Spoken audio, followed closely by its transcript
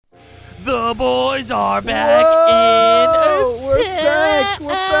The boys are back We're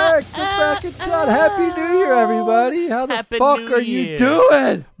back in town. Happy New Year, everybody. How the Happy fuck New are Year. you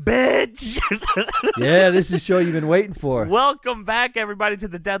doing? bitch. Yeah, this is the show you've been waiting for. Welcome back, everybody, to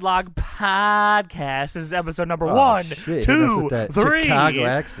the Deadlock Podcast. This is episode number Oh, one, shit. two, That's with that three. Chicago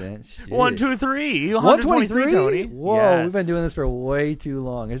accent. Shit. 1, 2, 3. 123, Tony. Whoa, Yes. we've been doing this for way too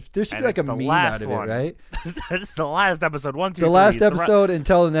long. There should And be like a it's the meme last out of one. it, right? This is the last episode. 1, 2, The 3. last It's episode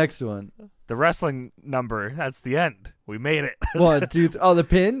until the next one. the wrestling number. That's the end. We made it. 1, 2, oh, the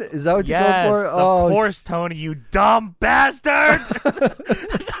pin? Is that what you Yes, go for? of course, Tony, you dumb bastard.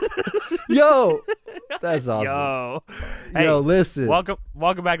 Yo, that's awesome. Yo. Hey, Yo, listen. Welcome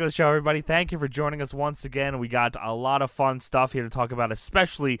back to the show, everybody. Thank you for joining us once again. We got a lot of fun stuff here to talk about,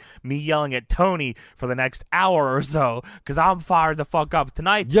 especially me yelling at Tony for the next hour or so, because I'm fired the fuck up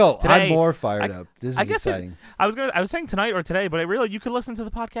tonight. Yo, today, I'm more fired up. This is I guess exciting. I was saying tonight or today, but you could listen to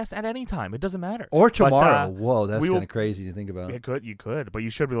the podcast at any time. It doesn't matter. Or But, tomorrow. Whoa, that's we will- kind of crazy to think about. You could, but you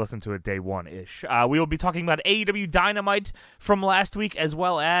should be listening to it day one-ish. We will be talking about AEW Dynamite from last week, as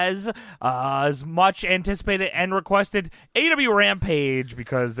well as much anticipated and requested AEW Rampage,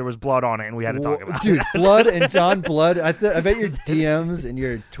 because there was blood on it and we had to talk about Dude, it. Blood and John Blood. I bet your DMs and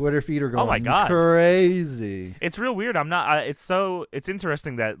your Twitter feed are going my God. crazy. It's real weird. I'm not. It's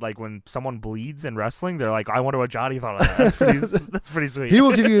interesting that like when someone bleeds in wrestling, they're like, I wonder what Johnny thought of that. That's pretty sweet. He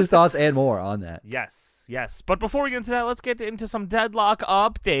will give you his thoughts and more on that. Yes. But before we get into that, let's get into some Deadlock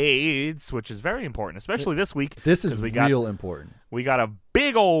updates, which is very important, especially this week. This is we real important. We got a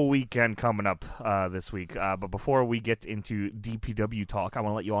big old weekend coming up this week. But before we get into DPW talk, I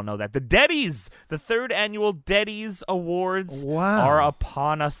want to let you all know that the Deddies, the 3rd annual Deddies Awards, are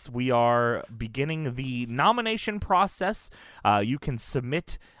upon us. We are beginning the nomination process. You can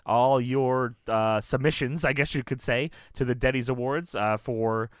submit all your submissions, I guess you could say, to the Deddies Awards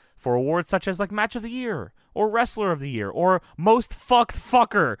for awards such as like Match of the Year or Wrestler of the Year or Most Fucked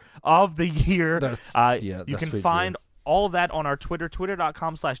Fucker of the Year. You can find all of that on our Twitter,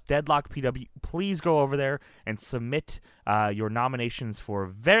 twitter.com/deadlockpw. Please go over there and submit your nominations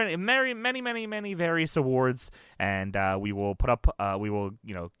for many various awards, and we will put up,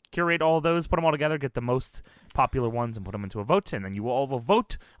 curate all of those, put them all together, get the most popular ones, and put them into a vote, and then you will all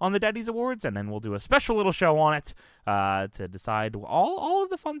vote on the Daddies Awards, and then we'll do a special little show on it to decide all of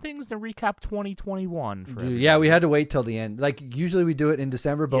the fun things to recap 2021. Yeah, we had to wait till the end. Like, usually we do it in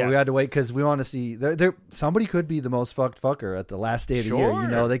December, but we had to wait because we want to see. Somebody could be the most fucked fucker at the last day of the year. You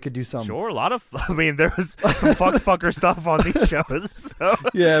know, they could do something. Sure, a lot of. I mean, there was some fucked fucker stuff on these shows. So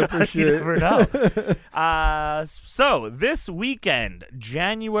yeah, for sure. You never know. So this weekend,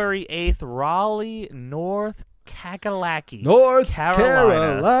 January 8th, Raleigh, North Carolina.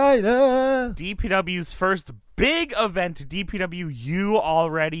 DPW's first big event, DPW You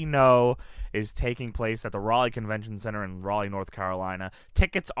Already Know, is taking place at the Raleigh Convention Center in Raleigh, North Carolina.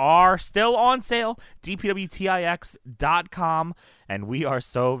 Tickets are still on sale, dpwtix.com, and we are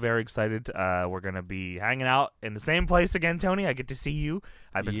so very excited. We're going to be hanging out in the same place again, Tony. I get to see you.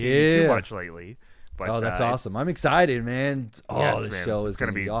 I've been seeing you too much lately. But, that's awesome. I'm excited, man. This show is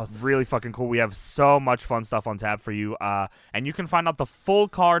going to be awesome. Really fucking cool. We have so much fun stuff on tap for you. And you can find out the full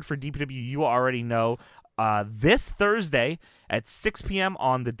card for DPW You Already Know this Thursday at 6 p.m.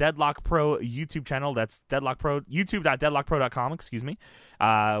 on the Deadlock Pro YouTube channel. That's Deadlock Pro, youtube.deadlockpro.com, excuse me,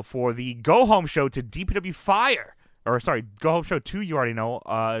 for the Go Home Show to DPW Fire. Or, sorry, Go Home Show 2, You Already Know.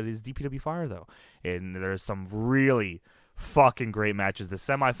 It is DPW Fire, though. And there's some really fucking great matches. The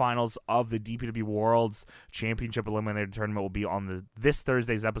semifinals of the DPW World's Championship Eliminator Tournament will be on this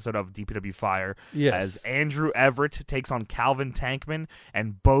Thursday's episode of DPW Fire. Yes. As Andrew Everett takes on Calvin Tankman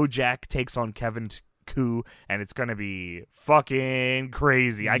and Bojack takes on Kevin Koo, and it's gonna be fucking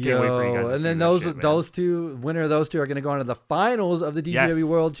crazy. I can't wait for you guys to and see then those two winner of those two are going to go into the finals of the DPW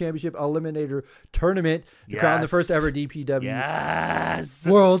World Championship Eliminator Tournament to crown the first ever DPW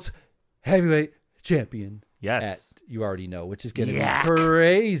World's Heavyweight Champion. Yes. You Already Know, which is going to be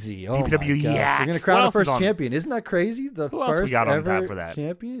crazy. Oh DPW my God. Yak. We're going to crown the first champion. Isn't that crazy? The Who else first we got on ever tap for that?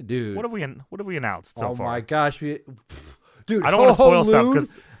 Champion? Dude. What have we announced so far? Oh my gosh. Dude, I don't want to spoil stuff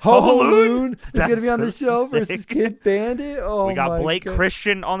because Ho-Ho-Loon is going to be on the show versus Kid Bandit. Oh, we got Blake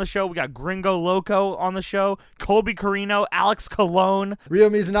Christian on the show. We got Gringo Loco on the show. Colby Carino, Alex Colon. Ryo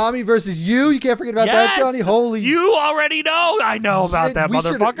Mizunami versus you. You can't forget about that, Johnny. Holy. You already know. I know about that,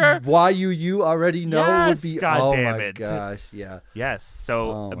 motherfucker. Why you already know would be. God damn my it. Gosh. Yeah. Yes.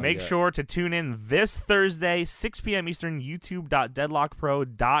 So make sure to tune in this Thursday, 6 p.m. Eastern,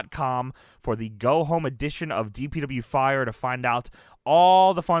 youtube.deadlockpro.com for the Go Home edition of DPW Fire to find out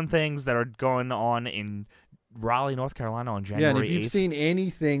all the fun things that are going on in Raleigh, North Carolina on January 8th. Yeah, and if you've seen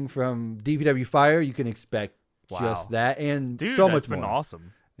anything from DPW Fire, you can expect just that and so much more. Been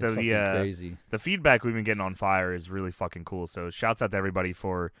awesome. It's crazy. The feedback we've been getting on Fire is really fucking cool. So shouts out to everybody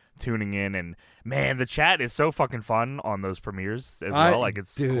for tuning in. And man, the chat is so fucking fun on those premieres as well. Like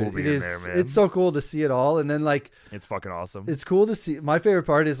it's cool being there, man. It's so cool to see it all. And then like it's fucking awesome. It's cool to see. My favorite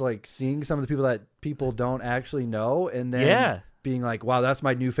part is like seeing some of the people that people don't actually know, and then being like, wow, that's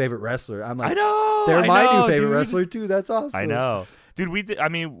my new favorite wrestler. I'm like, they're my new favorite wrestler too. That's awesome. I know. Dude,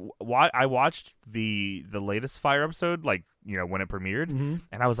 I watched the latest Fire episode, like, you know, when it premiered,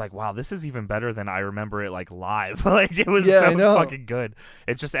 and I was like, wow, this is even better than I remember it, like, live. Like, it was so fucking good.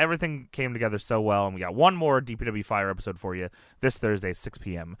 It's just everything came together so well, and we got one more DPW Fire episode for you this Thursday, 6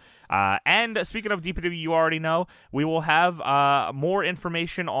 p.m. And speaking of DPW, you already know, we will have more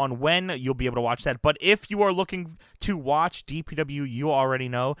information on when you'll be able to watch that. But if you are looking to watch DPW, you already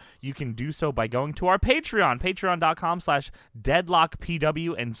know, you can do so by going to our Patreon,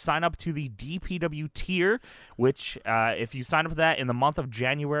 patreon.com/deadlockpw, and sign up to the DPW tier, which if you sign up for that in the month of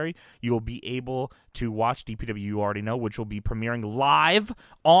January, you will be able to watch DPW, you already know, which will be premiering live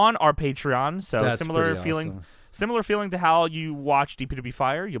on our Patreon. So that's similar feeling. Awesome. Similar feeling to how you watch DPW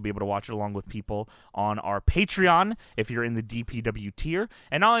Fire. You'll be able to watch it along with people on our Patreon if you're in the DPW tier.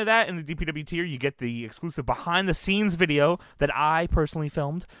 And not only that, in the DPW tier, you get the exclusive behind-the-scenes video that I personally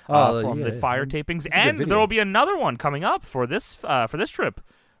filmed from the Fire tapings. And there will be another one coming up for this trip.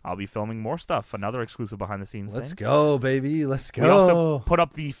 I'll be filming more stuff, another exclusive behind-the-scenes Let's go, baby. Let's go. We also put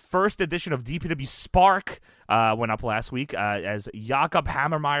up the first edition of DPW Spark, went up last week, as Jakob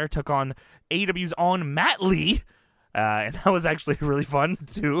Hammermeyer took on AEW's own Matt Lee. And that was actually really fun,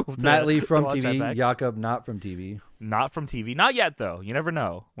 too. Matt Lee from TV, Jakob not from TV. Not from TV. Not yet, though. You never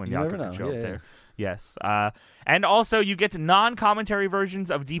know when Jakob can show up there. Yes. And also, you get non-commentary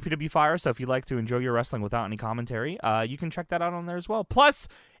versions of DPW Fire, so if you'd like to enjoy your wrestling without any commentary, you can check that out on there as well. Plus,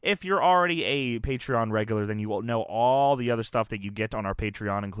 if you're already a Patreon regular, then you will know all the other stuff that you get on our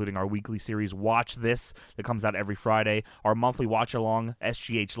Patreon, including our weekly series, Watch This, that comes out every Friday, our monthly watch-along,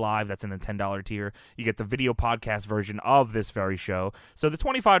 SGH Live, that's in the $10 tier. You get the video podcast version of this very show. So the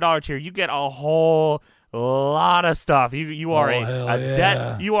 $25 tier, you get a whole lot of stuff. You are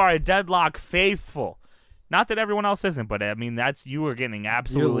you are a Deadlock faithful. Not that everyone else isn't, but I mean you are getting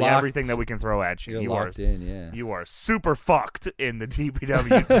absolutely everything that we can throw at you. You're locked in. You are super fucked in the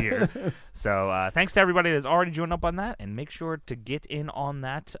DPW tier. So thanks to everybody that's already joined up on that, and make sure to get in on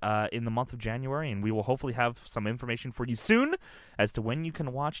that in the month of January, and we will hopefully have some information for you soon as to when you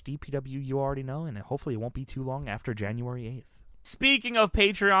can watch DPW. You already know, and hopefully it won't be too long after January 8th. Speaking of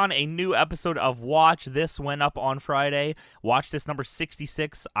Patreon, a new episode of Watch This went up on Friday. Watch This number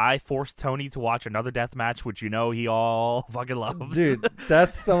 66. I forced Tony to watch another death match, which you know he all fucking loves. Dude,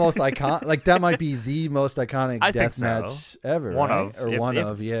 that's the most iconic. Like, that might be the most iconic death match ever. One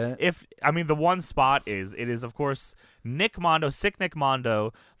of, yeah. The one spot is of course Nick Mondo, Sick Nick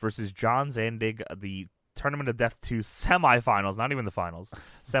Mondo versus John Zandig, the Tournament of Death 2 semifinals, not even the finals,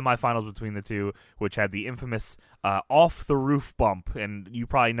 semifinals between the two, which had the infamous off the roof bump, and you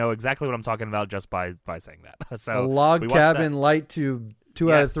probably know exactly what I'm talking about just by saying that. So a log cabin light tube,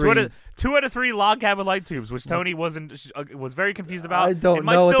 2 out of 3. 2 out of 3 log cabin light tubes, which Tony was very confused about. I don't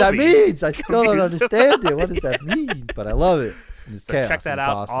know what that means. I still don't understand it. What does that mean? But I love it. So check that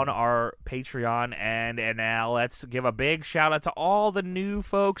out on our Patreon. And now let's give a big shout out to all the new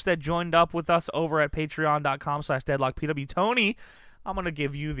folks that joined up with us over at patreon.com/deadlockpw. Tony, I'm going to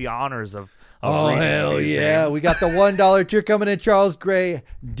give you the honors of hell yeah. Names. We got the $1 tier coming in. Charles Gray,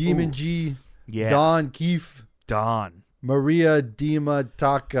 Demon G, Don Keefe, Maria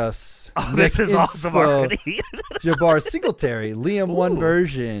Dimatakas. Oh, this is awesome already. Jabbar Singletary, Liam 1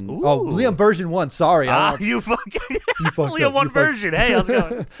 version. Ooh. Oh, Liam version 1. Sorry. You fucked Liam 1 version. Hey, how's it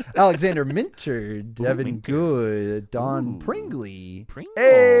going? Alexander Minter, Devin Good, Don Pringley.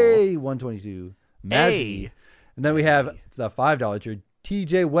 Hey, 122. Mazzy. And then we have the $5 tier,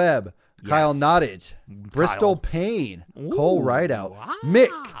 TJ Webb, Kyle Nottage, Bristol Payne, Cole Rideout, Mick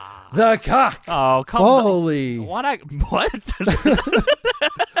the Cock. Oh, come Holy. on. What?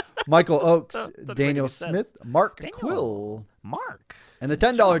 Michael Oakes, Daniel Smith, Mark Quill. And the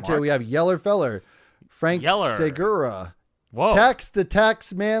 $10 tier, we have Yeller Feller, Frank Segura, Tax the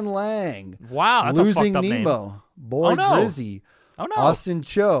Taxman Lang. Wow, that's Losing a fucked up Nemo, name. Boy Grizzy, Austin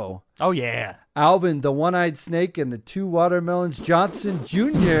Cho. Oh, yeah. Alvin, the One-Eyed Snake, and the 2 Watermelons Johnson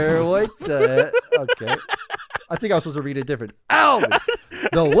Jr. What the? Okay. I think I was supposed to read it different. Alvin,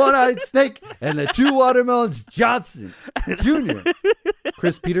 the One-Eyed Snake, and the 2 Watermelons Johnson Jr.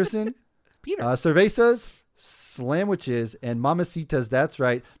 Chris Peterson, Cervezas, Slamwiches, and Mamacitas. That's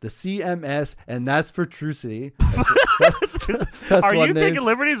right, the CMS, and that's for Trucity. Are you taking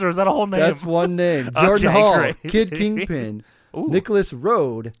liberties, or is that a whole name? That's one name. Jordan Hall, great. Kid Kingpin, Ooh. Nicholas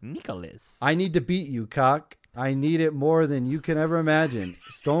Rode. Nicholas. I need to beat you, cock. I need it more than you can ever imagine.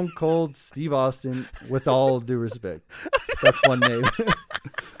 Stone Cold Steve Austin, with all due respect. That's one name.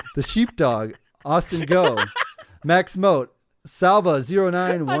 The Sheepdog, Austin Go, Max Moat, Salva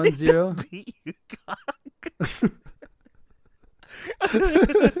 0910. I need to beat you, cock.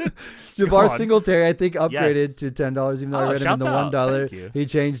 Jabbar Singletary, I think, upgraded to $10, even though I read him in the $1. He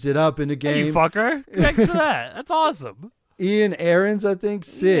changed it up in the game. Hey, you fucker. Thanks for that. That's awesome. Ian Aarons, I think.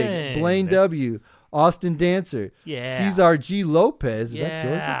 Sig. Ian. Blaine W. Austin Dancer. Yeah. Cesar G. Lopez. Is that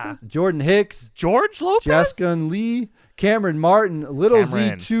George Lopez? Jordan Hicks. George Lopez? Jaskin Lee. Cameron Martin. Little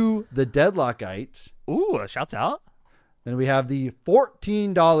Z2. The Deadlockite. Ooh, shouts out. Then we have the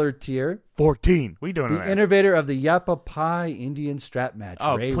 $14 tier. 14. What are you doing The innovator of the Yappa Pie Indian strap match.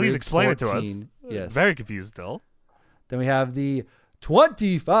 Oh, Ray please Riggs explain 14. it to us. Yes. Very confused still. Then we have the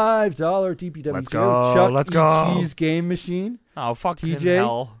 $25 TPW Let's tier. go. Chuck Let's E. go. Cheese Game Machine. Oh, fuck TJ.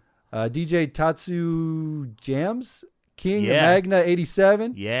 hell. DJ Tatsu Jams. King Yeah. Magna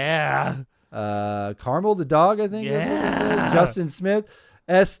 87. Yeah. Carmel the dog, I think. That's what it Yeah. says. Justin Smith.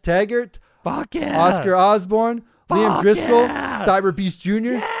 S. Taggart. Fuck yeah. Oscar Osborne. Liam Fuck Driscoll. yeah. Cyber Beast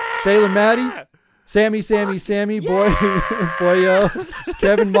Jr. Sailor Maddie. Sammy, Boyo,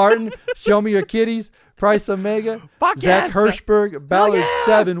 Kevin Martin, Show Me Your Kitties, Price Omega, Fuck Zach yes. Hirschberg, Ballard yeah.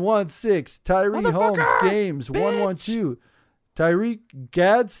 716, Tyree Holmes Motherfucker. Games Bitch. 112, Tyreek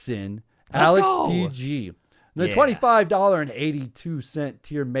Gadsden, Let's Alex go. DG. The Yeah. $25.82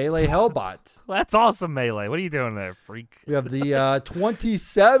 tier Melee Hellbot. That's awesome, Melee. What are you doing there, freak? We have the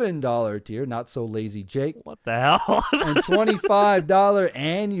 $27 tier, Not So Lazy Jake, What the hell? and $25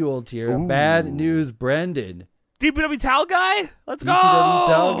 annual tier, Ooh. Bad News Brendan. DPW Towel Guy? Let's go. DPW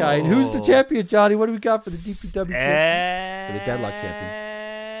Towel Guy. And who's the champion, Johnny? What do we got for the DPW champion? For the Deadlock champion.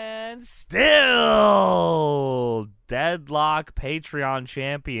 And still Deadlock Patreon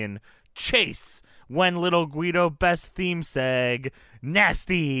champion, Chase. When Little Guido, best theme seg,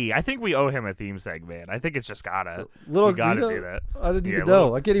 Nasty. I think we owe him a theme seg, man. I think it's just gotta. Little we gotta Guido? do that. I didn't even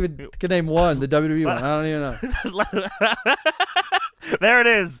know. I can't even name one, the WWE one. I don't even know. There it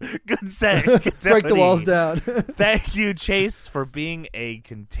is. Good seg. Break the walls down. Thank you, Chase, for being a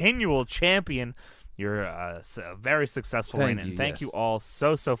continual champion. You're a very successful man, and thank you all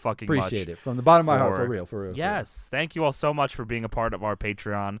so fucking much. Appreciate it. From the bottom of my heart, for real. Yes, thank you all so much for being a part of our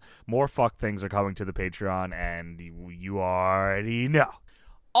Patreon. More fuck things are coming to the Patreon, and you already know.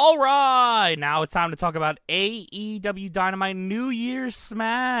 All right, now it's time to talk about AEW Dynamite New Year's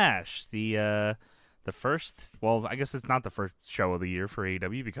Smash. The first, well, I guess it's not the first show of the year for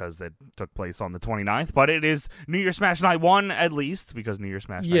AEW because it took place on the 29th, but it is New Year's Smash Night 1 at least because New Year's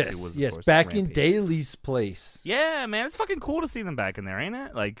Smash Night 2 was, of course, back Rampage. in Daly's place. Yeah, man, it's fucking cool to see them back in there, ain't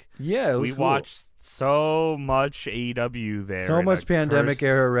it? Like, yeah, it was we cool. watched so much AEW there. So much pandemic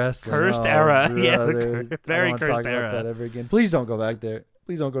era wrestling. Cursed era. Brother. Yeah, very cursed talk era. About that ever again. Please don't go back there.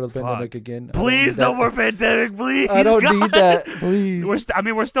 Please don't go to the pandemic again. Please, no more pandemic, please. I don't God. need that. Please. We're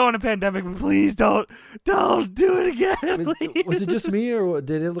still in a pandemic, but please don't do it again. Please. Was it just me, or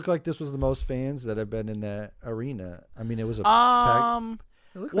did it look like this was the most fans that have been in that arena? I mean, it was a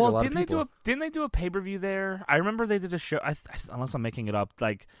well, didn't they do a pay-per-view there? I remember they did a show. Unless I'm making it up,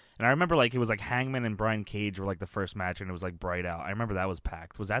 like, and I remember like it was like Hangman and Brian Cage were like the first match, and it was like Bright Out. I remember that was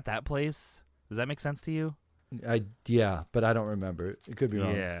packed. Was that place? Does that make sense to you? Yeah, but I don't remember. It could be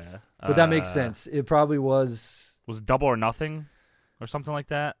wrong. Yeah, but that makes sense. It probably was. Was it Double or Nothing, or something like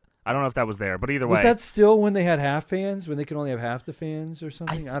that? I don't know if that was there, but either way, was that still when they had half fans? When they could only have half the fans or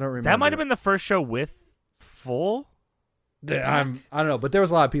something? I don't remember. That might have been the first show with full. I don't know, but there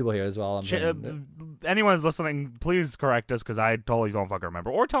was a lot of people here as well. Anyone's listening, please correct us because I totally don't fucking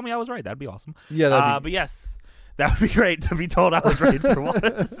remember, or tell me I was right. That'd be awesome. Yeah, but yes, that would be great to be told I was right for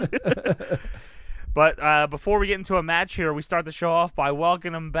once. But before we get into a match here, we start the show off by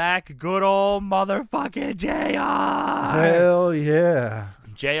welcoming back good old motherfucking JR. Hell yeah.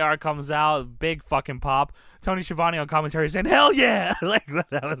 JR comes out, big fucking pop. Tony Schiavone on commentary saying, hell yeah! Like,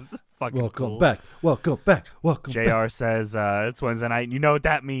 that was fucking Welcome cool. back. JR says, it's Wednesday night, and you know what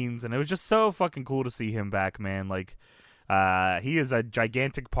that means. And it was just so fucking cool to see him back, man. Like, he is a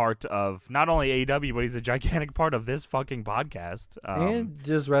gigantic part of not only AEW, but he's a gigantic part of this fucking podcast. And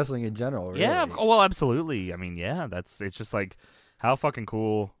just wrestling in general, really. Yeah, well, absolutely. I mean, yeah, it's just like, how fucking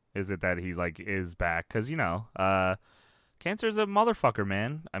cool is it that he's like, is back? Because, you know, cancer's a motherfucker,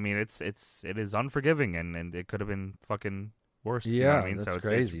 man. I mean, it is unforgiving, and it could have been fucking worse. Yeah, you know what I mean? that's so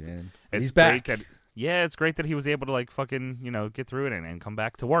crazy, man. It's he's back. Yeah, it's great that he was able to like fucking get through it and come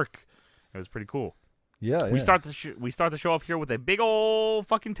back to work. It was pretty cool. Yeah, we start the show off here with a big old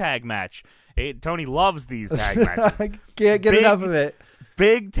fucking tag match. Tony loves these tag matches. I can't get enough of it.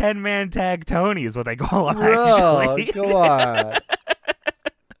 Big 10-man tag Tony is what they call him. Bro, come on.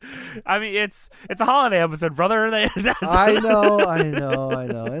 I mean, it's a holiday episode, brother. I know,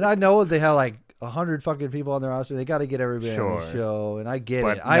 and I know they have like 100 fucking people on their roster. They got to get everybody on the show, and I get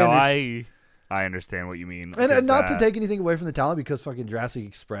it. I understand what you mean. And not to take anything away from the talent, because fucking Jurassic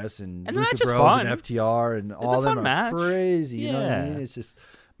Express and Lucha Bros and FTR and all of them are crazy. You know what I mean? It's just,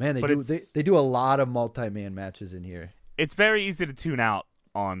 man, they do a lot of multi-man matches in here. It's very easy to tune out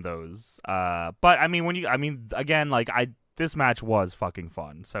on those. But I mean, again, like this match was fucking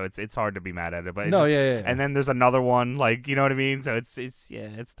fun, so it's hard to be mad at it. But and then there's another one, like, you know what I mean? So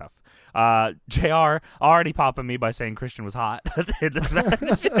it's tough. JR already popping me by saying Christian was hot in this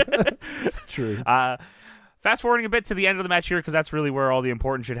match. True. Fast forwarding a bit to the end of the match here, because that's really where all the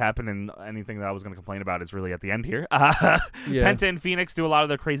important shit happened, and anything that I was going to complain about is really at the end here. Penta and Phoenix do a lot of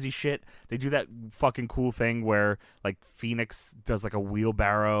their crazy shit. They do that fucking cool thing where like Phoenix does like a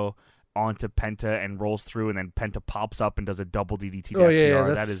wheelbarrow onto Penta and rolls through, and then Penta pops up and does a double DDT to FTR.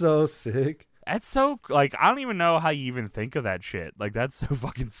 Yeah, that's so sick. That's so, like, I don't even know how you even think of that shit. Like, that's so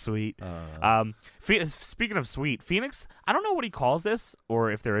fucking sweet. Speaking of sweet, Phoenix, I don't know what he calls this,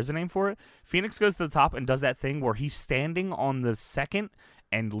 or if there is a name for it. Phoenix goes to the top and does that thing where he's standing on the second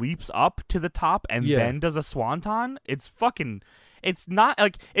and leaps up to the top and then does a swanton. It's fucking... It's not,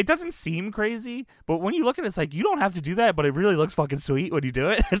 like, it doesn't seem crazy, but when you look at it, it's like, you don't have to do that, but it really looks fucking sweet when you do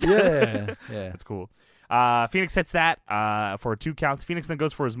it. Yeah. It's cool. Phoenix hits that for a 2 count. Phoenix then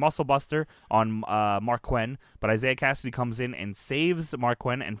goes for his muscle buster on Mark Quinn, but Isaiah Cassidy comes in and saves Mark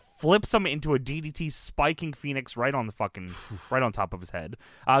Quinn and flips him into a DDT, spiking Phoenix right on top of his head.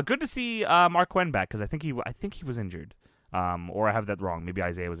 Good to see Mark Quinn back, because I think he was injured, or I have that wrong. Maybe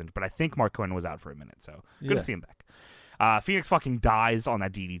Isaiah was injured, but I think Mark Quinn was out for a minute. So good to see him back. Phoenix fucking dies on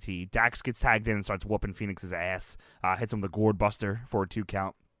that DDT. Dax gets tagged in and starts whooping Phoenix's ass. Hits him with the gourd buster for a 2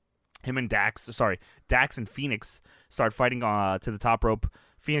 count. Dax and Phoenix start fighting to the top rope.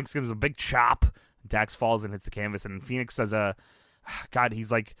 Phoenix gives him a big chop. Dax falls and hits the canvas, and Phoenix does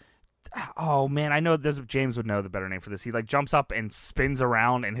he's like, oh man, I know James would know the better name for this. He like jumps up and spins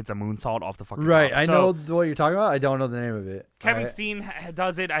around and hits a moonsault off the fucking top. I know what you're talking about. I don't know the name of it. Kevin Steen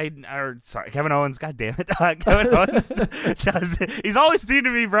does it. Kevin Owens. God damn it. Kevin Owens does it. He's always Steen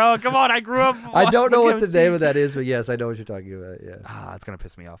to me, bro. Come on, I grew up. I don't know what the name of that is, but yes, I know what you're talking about. Yeah. It's gonna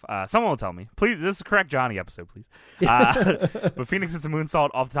piss me off. Someone will tell me, please. This is a Correct Johnny episode, please. But Phoenix hits a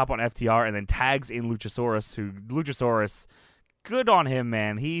moonsault off the top on FTR and then tags in Luchasaurus. Good on him,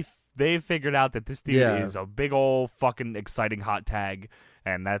 man. They figured out that this dude is a big old fucking exciting hot tag,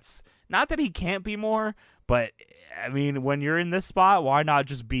 and that's not that he can't be more, but I mean, when you're in this spot, why not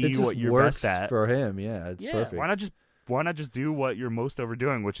just be what you're best at? For him, it's perfect. Why not just do what you're most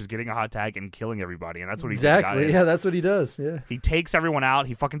overdoing, which is getting a hot tag and killing everybody, and that's what exactly. Yeah, that's what he does. Yeah, he takes everyone out.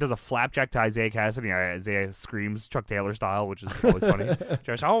 He fucking does a flapjack to Isaiah Cassidy. Isaiah screams Chuck Taylor style, which is always funny.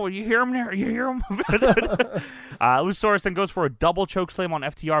 Josh, you hear him there? You hear him? Luchasaurus then goes for a double choke slam on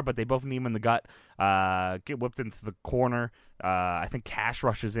FTR, but they both knee him in the gut. Get whipped into the corner. I think Cash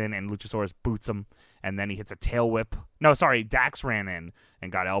rushes in and Luchasaurus boots him, and then he hits a tail whip. No, sorry, Dax ran in and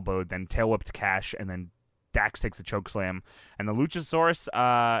got elbowed, then tail whipped Cash, and then Dax takes a choke slam, and the Luchasaurus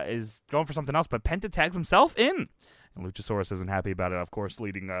is going for something else, but Penta tags himself in. And Luchasaurus isn't happy about it, of course,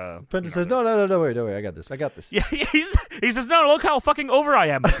 leading... Penta says, no, wait, I got this. Yeah, he says, no, look how fucking over I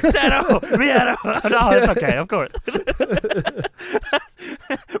am. Sato, Miedo. No, it's okay, of course.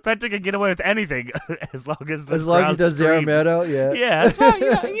 Penta can get away with anything as long as he does Zero Miedo, Yeah, that's fine. You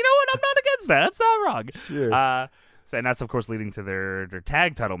know what? I'm not against that. That's not wrong. Sure. And that's, of course, leading to their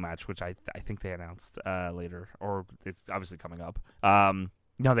tag title match, which I think they announced later, or it's obviously coming up.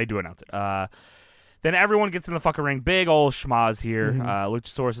 No, they do announce it. Then everyone gets in the fucking ring. Big old schmaz here. Mm-hmm.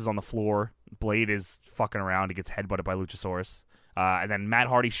 Luchasaurus is on the floor. Blade is fucking around. He gets headbutted by Luchasaurus. And then Matt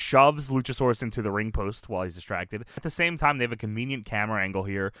Hardy shoves Luchasaurus into the ring post while he's distracted. At the same time, they have a convenient camera angle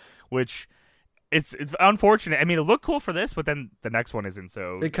here, which... It's unfortunate. I mean, it looked cool for this, but then the next one isn't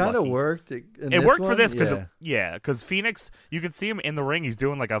so. It kind of worked. It worked for this because Phoenix, you could see him in the ring. He's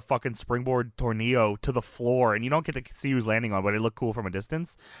doing like a fucking springboard tornado to the floor, and you don't get to see who's landing on, but it looked cool from a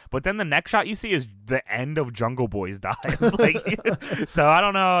distance. But then the next shot you see is the end of Jungle Boy's dive. So I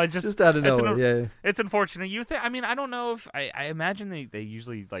don't know. It's just out of nowhere. It's unfortunate. I mean, I don't know if I imagine they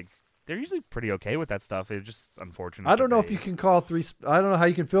usually like. They're usually pretty okay with that stuff. It's just unfortunate. I don't know if you can call I don't know how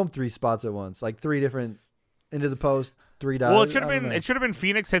you can film 3 spots at once, like 3 different into the post. 3 dives. Well, it should have been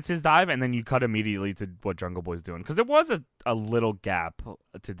Phoenix hits his dive, and then you cut immediately to what Jungle Boy's doing, because there was a little gap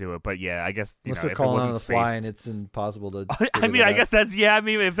to do it. But yeah, I guess unless they're calling on the fly and it's impossible to. I mean, I guess that's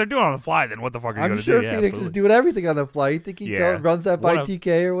if they're doing it on the fly, then what the fuck are you going to do? I'm sure Phoenix is doing everything on the fly. You think he runs that by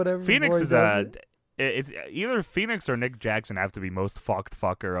TK or whatever? Phoenix is it's either Phoenix or Nick Jackson have to be most fucked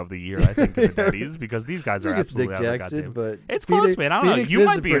fucker of the year, I think, in the Daddies, because these guys are absolutely Nick Jackson, but it's close, man. I don't know. You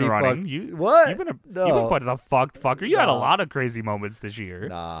might be in running. You've been quite the fucked fucker. You had a lot of crazy moments this year.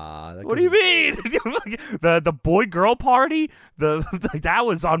 Nah. What do you mean? the boy girl party, that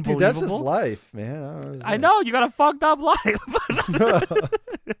was unbelievable. Dude, that's just life, man. I know you got a fucked up life.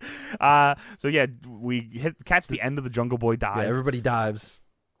 So yeah, we catch the end of the Jungle Boy dive. Yeah, everybody dives.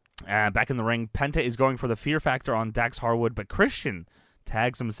 Back in the ring, Penta is going for the Fear Factor on Dax Harwood, but Christian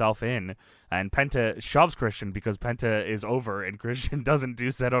tags himself in, and Penta shoves Christian because Penta is over, and Christian doesn't do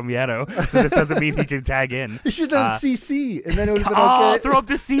Cero Miedo, so this doesn't mean he can tag in. He should have done CC, and then it would have been okay. Throw up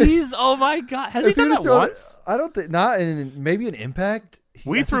the C's? Oh my God. Has he done that once? I don't think, not in maybe an Impact.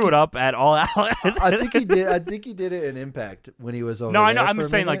 We threw it up at All Out. I think he did. I think he did it in Impact when he was over. No, I know. I'm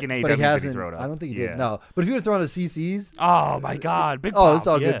just saying, like in AEW, but he hasn't. Throw it up. I don't think he did. No, but if he would have thrown the CCs. Oh my God, big. It's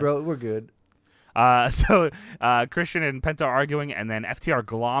all good, bro. We're good. So Christian and Penta are arguing, and then FTR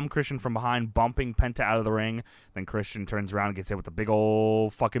glom Christian from behind, bumping Penta out of the ring. Then Christian turns around and gets hit with a big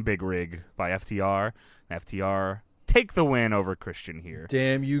old fucking big rig by FTR. And FTR take the win over Christian here.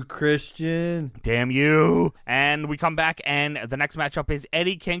 Damn you, Christian. Damn you. And we come back, and the next matchup is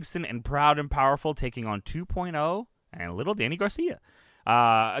Eddie Kingston and Proud and Powerful taking on 2.0 and Little Danny Garcia.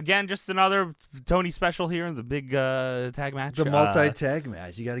 Again, just another Tony special here in the big tag match. The multi-tag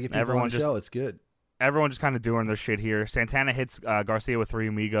match. You got to get people on the show. It's good. Everyone just kind of doing their shit here. Santana hits Garcia with 3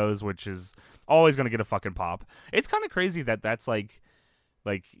 amigos, which is always going to get a fucking pop. It's kind of crazy that's like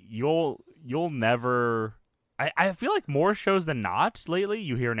you'll never... I feel like more shows than not lately,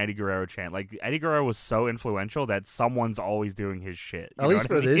 you hear an Eddie Guerrero chant. Like, Eddie Guerrero was so influential that someone's always doing his shit. At least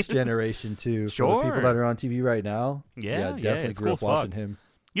for this generation, too. Sure. For the people that are on TV right now. Yeah, definitely grew up watching him.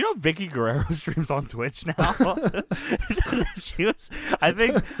 You know, Vicky Guerrero streams on Twitch now. She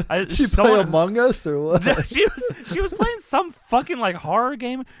play Among Us or what? She was playing some fucking like horror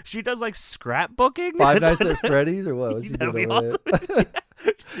game. She does like scrapbooking. Five Nights at Freddy's or what? That'd be awesome.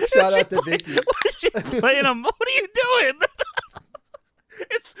 Shout out to Vicky. She's playing a. What are you doing?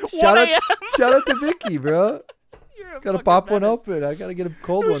 It's 1 a.m. Shout out to Vicky, bro. Gotta pop one open. I gotta get a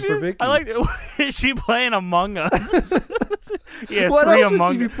cold one for Vicky. I like. Is she playing Among Us? Yeah, what else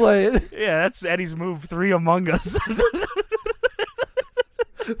would she be playing? Yeah, that's Eddie's move. 3 Among Us.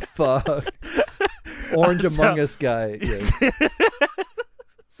 Fuck. Orange Among Us guy. Yes.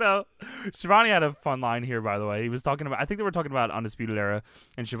 So, Shivani had a fun line here, by the way. He was talking about, I think they were talking about Undisputed Era,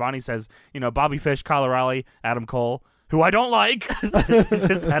 and Shivani says, Bobby Fish, Kyle O'Reilly, Adam Cole, who I don't like.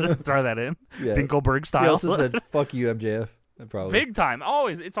 Just had to throw that in. Yeah. Dinkelberg style. He also said, fuck you, MJF. Probably. Big time.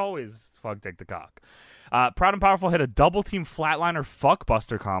 It's always fuck, take the cock. Proud and Powerful hit a double team flatliner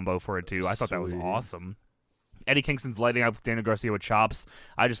fuckbuster combo for it, too. I thought that was awesome. Eddie Kingston's lighting up Daniel Garcia with chops.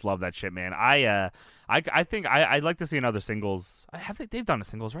 I just love that shit, man. I think I'd like to see another singles. They've done a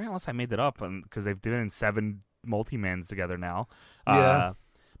singles, right? Unless I made that up, because they've done 7 multi-mans together now. Yeah.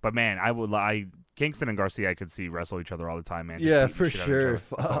 But man, Kingston and Garcia, I could see wrestle each other all the time, man. Yeah, for sure.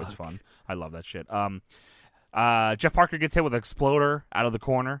 It's always fun. I love that shit. Jeff Parker gets hit with an exploder out of the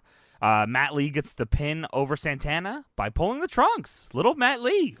corner. Matt Lee gets the pin over Santana by pulling the trunks. Little Matt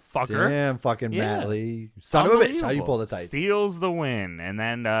Lee, fucker. Damn, fucking Matt Lee. Son of a bitch. How you pull the tights? Steals the win. And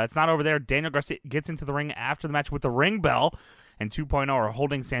then it's not over there. Daniel Garcia gets into the ring after the match with the ring bell. And 2.0 are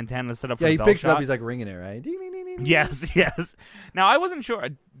holding Santana to set up for the bell shot. Yeah, he picks it up. He's like ringing it, right? Yes. Now, I wasn't sure.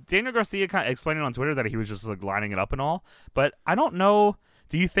 Daniel Garcia kind of explained on Twitter that he was just like lining it up and all. But I don't know.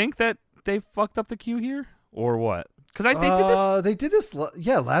 Do you think that they fucked up the cue here? Or what? Because they did this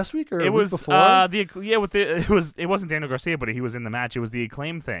last week or it week before. It wasn't Daniel Garcia, but he was in the match. It was the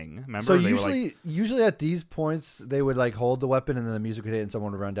Acclaim thing. Remember? So usually at these points they would like hold the weapon and then the music would hit and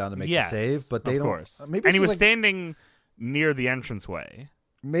someone would run down to make the save. But they don't. Course. Maybe he was standing near the entranceway.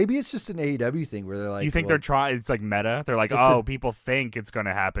 Maybe it's just an AEW thing where they're like, you think they're trying? It's like meta. They're like, people think it's going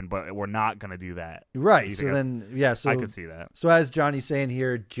to happen, but we're not going to do that. Right. So I could see that. So as Johnny's saying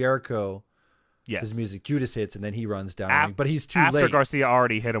here, Jericho. Yes. His music, Judas hits, and then he runs down. But he's too late. After Garcia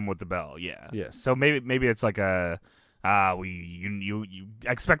already hit him with the bell, yeah. Yes. So maybe it's like you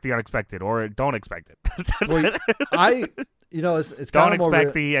expect the unexpected or don't expect it. It's don't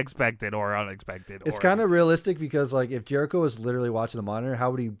expect the expected or unexpected. It's kind of realistic because like if Jericho was literally watching the monitor, how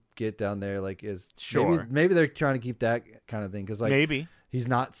would he get down there? Like maybe they're trying to keep that kind of thing because like maybe He's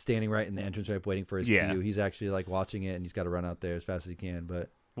not standing right in the entrance ramp waiting for his cue. He's actually like watching it, and he's got to run out there as fast as he can. But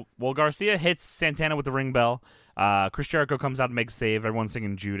well, Garcia hits Santana with the ring bell. Chris Jericho comes out to make a save. Everyone's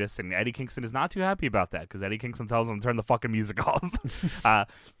singing Judas, and Eddie Kingston is not too happy about that because Eddie Kingston tells him to turn the fucking music off.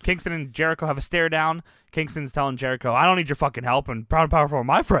 Kingston and Jericho have a stare down. Kingston's telling Jericho, "I don't need your fucking help, and Proud and Powerful are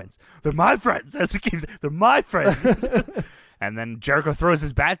my friends. They're my friends." That's what keeps. They're my friends. And then Jericho throws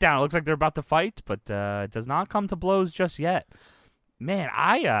his bat down. It looks like they're about to fight, but it does not come to blows just yet. Man,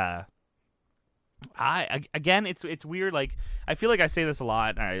 I again, it's weird. Like, I feel like I say this a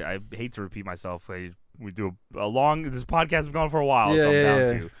lot. And I hate to repeat myself. We do a long. This podcast has been going for a while, so I'm down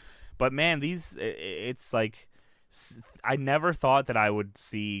to. But man, it's like I never thought that I would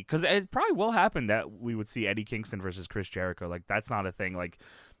see, because it probably will happen that we would see Eddie Kingston versus Chris Jericho. Like, that's not a thing. Like,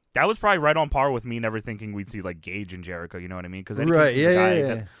 that was probably right on par with me never thinking we'd see like Gage and Jericho. You know what I mean? Because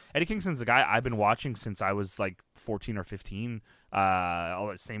Eddie Kingston's the guy I've been watching since I was like 14 or 15.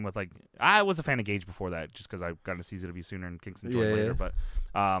 Same with like, I was a fan of Gage before that, just because I got to see CZW sooner and Kingston joined later. But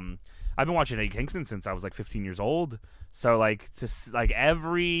I've been watching Eddie Kingston since I was like 15 years old. So like,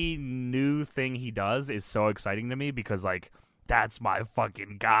 every new thing he does is so exciting to me because like, that's my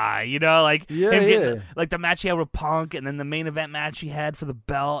fucking guy, you know, like him getting like the match he had with Punk, and then the main event match he had for the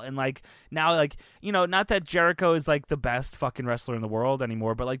belt, and like now, like, you know, not that Jericho is like the best fucking wrestler in the world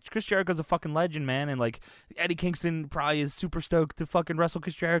anymore, but like Chris Jericho's a fucking legend, man, and like Eddie Kingston probably is super stoked to fucking wrestle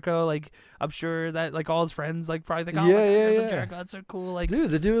Chris Jericho. Like, I'm sure that like all his friends like probably think, Jericho, that's so cool. Like, dude,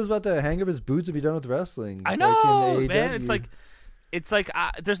 the dude was about to hang up his boots if he done with wrestling. I know, like, man. It's like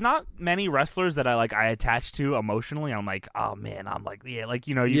there's not many wrestlers that I attach to emotionally. I'm like, oh man, I'm like, yeah, like,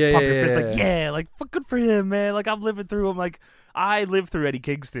 you know, you pump your fist, like, yeah, like, good for him, man. Like, I'm living through him. Like, I lived through Eddie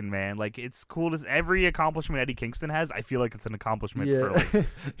Kingston, man. Like, it's cool. Every accomplishment Eddie Kingston has, I feel like it's an accomplishment for like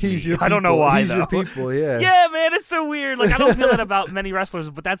he's your I don't know why. He's your people, yeah, man. It's so weird. Like, I don't feel that about many wrestlers,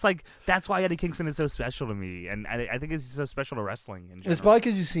 but that's why Eddie Kingston is so special to me, and I think it's so special to wrestling in general. It's probably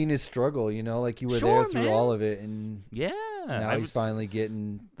because you've seen his struggle. You know, like you were there through all of it, and now he's finally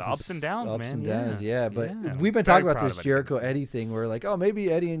getting the ups and downs, man. Yeah, but we've been talking about this Jericho Eddie thing where like, oh,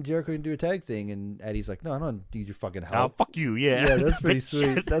 maybe Eddie and Jericho can do a tag thing, and Eddie's like, no, I don't need your fucking help. Oh, fuck you, yeah, that's pretty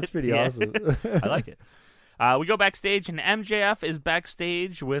sweet. That's pretty awesome. I like it. We go backstage, and MJF is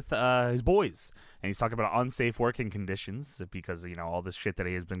backstage with his boys, and he's talking about unsafe working conditions because, you know, all this shit that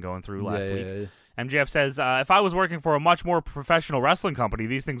he has been going through last week. MJF says, if I was working for a much more professional wrestling company,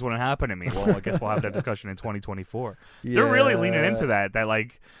 these things wouldn't happen to me. Well, I guess we'll have that discussion in 2024. They're really leaning into that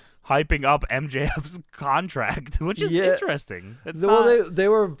like hyping up MJF's contract, which is interesting. They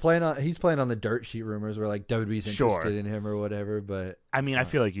were playing on. He's playing on the dirt sheet rumors where like WWE's interested in him or whatever. But I mean, I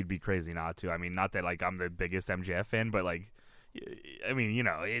feel like you'd be crazy not to. I mean, not that like I'm the biggest MJF fan, but like, I mean, you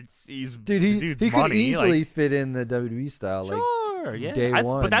know, he could easily fit in the WWE style. Like, yeah. Day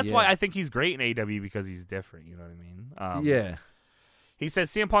one, but that's why I think he's great in AEW because he's different. You know what I mean? He says,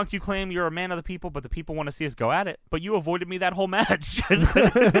 CM Punk, you claim you're a man of the people, but the people want to see us go at it. But you avoided me that whole match.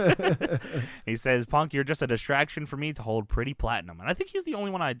 He says, Punk, you're just a distraction for me to hold pretty platinum. And I think he's the only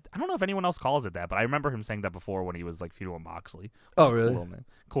one I don't know if anyone else calls it that, but I remember him saying that before when he was like feuding with Moxley. Oh, really?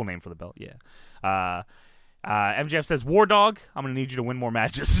 Cool name for the belt, yeah. MJF says, War Dog, I'm going to need you to win more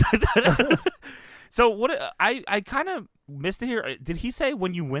matches. So what I kind of missed it here. Did he say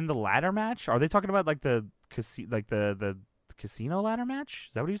when you win the ladder match? Are they talking about like the casino ladder match?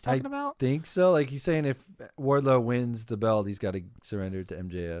 Is that what he was talking about? I think so. Like he's saying if Wardlow wins the belt, he's got to surrender to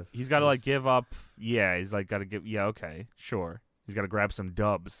MJF. He's got to like give up. Yeah, he's like got to give. Yeah, okay, sure. He's got to grab some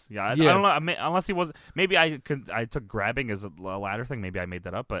dubs. I don't know. Unless he was. Maybe I took grabbing as a ladder thing. Maybe I made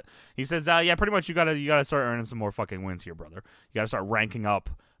that up. But he says, yeah, pretty much you gotta start earning some more fucking wins here, brother. You gotta start ranking up.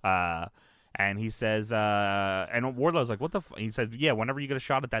 And he says, and Wardlow's like, what the he said, yeah, whenever you get a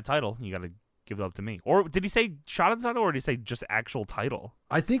shot at that title, you got to give it up to me. Or did he say shot at the title, or did he say just actual title?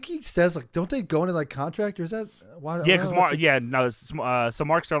 I think he says, like, don't they go into, like, contract, or is that... why? Yeah, because so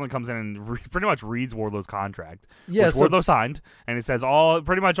Mark Sterling comes in and pretty much reads Wardlow's contract, which Wardlow signed, and it says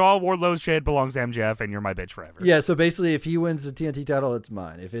pretty much all Wardlow's shit belongs to MJF, and you're my bitch forever. Yeah, so basically, if he wins the TNT title, it's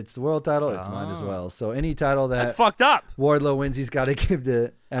mine. If it's the world title, it's mine as well. So any title that's fucked up. Wardlow wins, he's got to give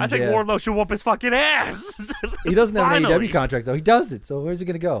to MJF. I think Wardlow should whoop his fucking ass. He doesn't have an AEW contract, though. He does it, so where's he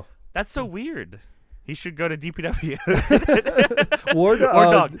going to go? That's so weird. He should go to DPW.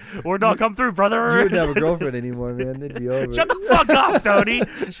 War Dog, come through, brother. You wouldn't have a girlfriend anymore, man. They'd be over. Shut the fuck up, Tony.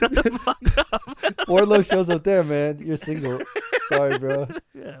 Shut the fuck up. Wardlow shows up there, man. You're single. Sorry, bro.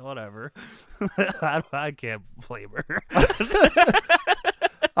 Yeah, whatever. I can't blame her.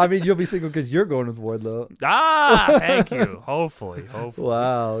 I mean, you'll be single because you're going with Wardlow. Thank you. Hopefully.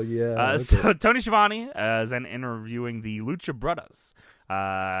 Wow, yeah. So Tony Schiavone is then interviewing the Lucha Brothers.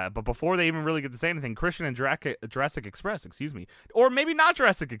 But before they even really get to say anything, Christian and Jurassic Express, or maybe not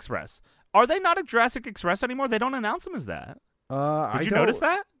Jurassic Express. Are they not a Jurassic Express anymore? They don't announce them as that. Did you notice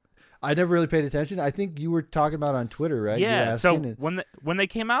that? I never really paid attention. I think you were talking about on Twitter, right? Yeah. So when they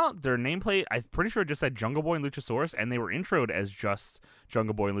came out, their nameplate, I'm pretty sure it just said Jungle Boy and Luchasaurus, and they were introed as just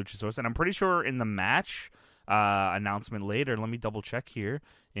Jungle Boy and Luchasaurus. And I'm pretty sure in the match announcement later, let me double check here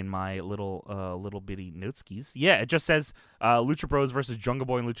in my little bitty noteskis. Yeah, it just says Lucha Bros versus Jungle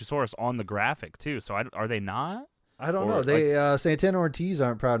Boy and Luchasaurus on the graphic too. So are they not? I don't know. They Santana Ortiz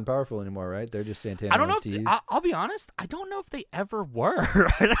aren't Proud and Powerful anymore, right? They're just Santana Ortiz. I'll be honest. I don't know if they ever were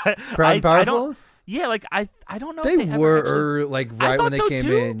Proud and Powerful. Yeah, like I don't know. They if they were ever like right when they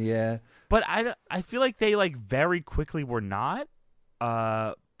came in. Yeah, but I feel like they like very quickly were not.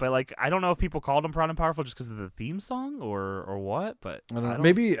 But like I don't know if people called them Proud and Powerful just because of the theme song or what. But I don't know.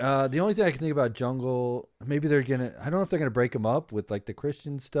 Maybe the only thing I can think about Jungle, maybe they're gonna. I don't know if they're gonna break them up with like the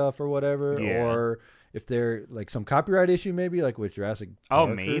Christian stuff or whatever, or if they're like some copyright issue, maybe like with Jurassic.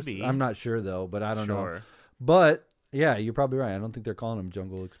 Maybe. I'm not sure though, but I don't know. But yeah, you're probably right. I don't think they're calling them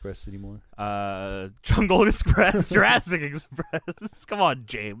Jungle Express anymore. Jungle Express, Jurassic Express. Come on,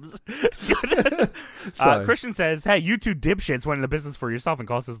 James. Christian says, "Hey, you two dipshits went into business for yourself and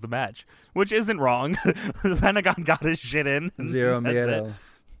cost us the match," which isn't wrong. The Pentagon got his shit in. Zero miedo.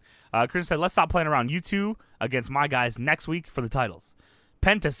 Christian said, "Let's stop playing around. You two against my guys next week for the titles."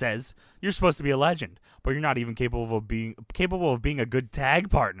 Penta says, "You're supposed to be a legend, but you're not even capable of being a good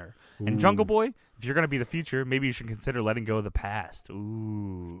tag partner." Ooh. And Jungle Boy, if you're going to be the future, maybe you should consider letting go of the past.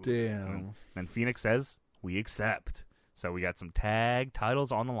 Ooh. Damn. And Phoenix says, "We accept." So we got some tag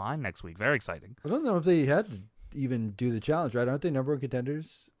titles on the line next week. Very exciting. I don't know if they had to even do the challenge, right? Aren't they number one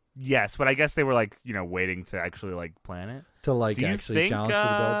contenders? Yes, but I guess they were like, waiting to actually like plan it. To like actually challenge for the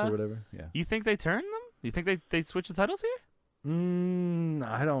belts or whatever. Yeah. You think they turn them? You think they switch the titles here?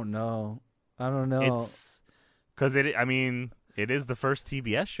 I don't know. It's because it is the first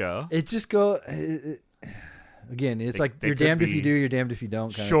TBS show. It just again. It's like you're damned if you do, you're damned if you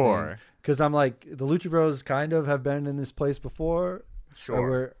don't. Kind of thing. Because I'm like the Lucha Bros kind of have been in this place before.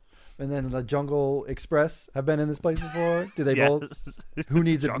 Sure. And then the Jungle Express have been in this place before. Do they both? Who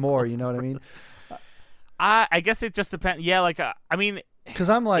needs it more? You know what I mean? I guess it just depends. Yeah, like because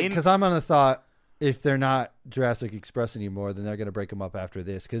I'm on the thought. If they're not Jurassic Express anymore, then they're going to break them up after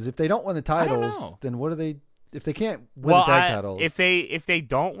this. Because if they don't win the titles, then what are they? If they can't win the tag titles, if they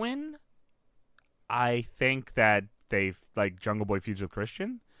don't win, I think that they like Jungle Boy feuds with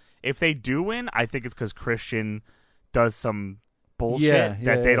Christian. If they do win, I think it's because Christian does some bullshit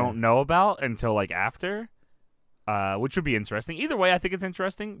that they don't know about until like after. Which would be interesting. Either way, I think it's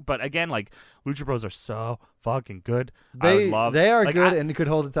interesting. But again, like Lucha Bros are so fucking good. They are good and could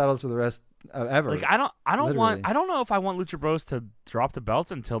hold the titles for the rest ever. Like I don't know if I want Lucha Bros to drop the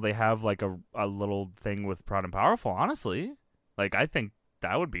belts until they have like a little thing with Proud and Powerful. Honestly, like I think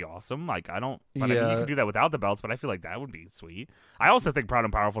that would be awesome. Like I mean, you can do that without the belts, but I feel like that would be sweet. I also think Proud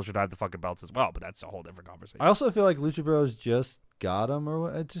and Powerful should have the fucking belts as well, but that's a whole different conversation. I also feel like Lucha Bros just got them, or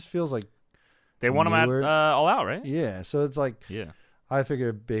what? It just feels like. They want them at All Out, right? Yeah, so it's like, I figure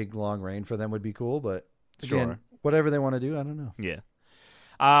a big, long reign for them would be cool, but again, whatever they want to do, I don't know. Yeah.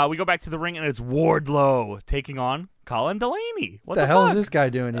 We go back to the ring, and it's Wardlow taking on Colin Delaney. What the hell is this guy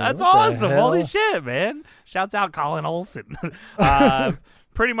doing here? That's awesome. Holy shit, man. Shouts out Colin Olsen.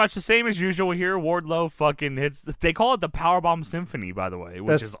 Pretty much the same as usual here. Wardlow fucking hits. They call it the Powerbomb Symphony, by the way,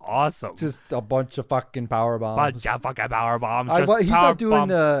 which is awesome. Just a bunch of fucking powerbombs. Bunch of fucking powerbombs. He's not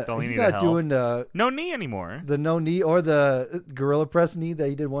doing no knee anymore. The no knee or the gorilla press knee that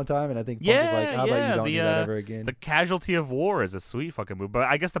he did one time, and I think Punk was like, "How about you don't do that ever again?" The Casualty of War is a sweet fucking move, but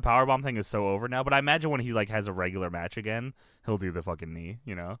I guess the powerbomb thing is so over now. But I imagine when he like has a regular match again, he'll do the fucking knee.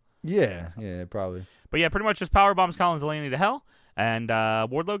 Yeah, probably. But yeah, pretty much just powerbombs Colin Delaney to hell. And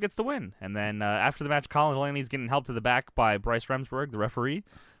Wardlow gets the win. And then after the match, Colin Delaney's getting helped to the back by Bryce Remsburg, the referee.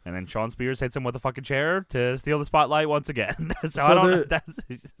 And then Shawn Spears hits him with a fucking chair to steal the spotlight once again.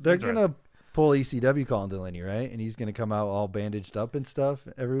 They're going to pull ECW Colin Delaney, right? And he's going to come out all bandaged up and stuff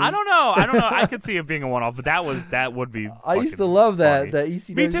every week? I don't know. I could see it being a one-off, but that would be I used to love that funny.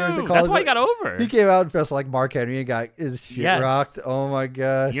 ECW. Me too. That's why he got over. He came out and dressed like Mark Henry and got his shit rocked. Oh, my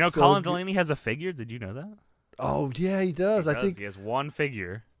gosh. Colin Delaney has a figure? Did you know that? Oh, yeah, he does. I think he has one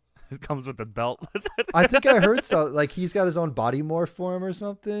figure. It comes with the belt. I think I heard so. Like he's got his own body morph for him or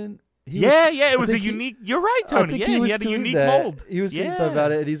something. It was a unique. You're right, Tony. I think he had a unique mold. He was saying something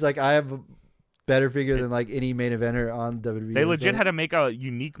about it, and he's like, I have a better figure than like any main eventer on WWE. They legit had to make a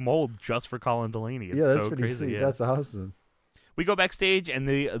unique mold just for Colin Delaney. It's that's so pretty crazy. Sweet. Yeah. That's awesome. We go backstage, and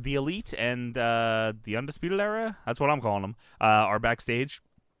the Elite and the Undisputed Era, that's what I'm calling them, are backstage.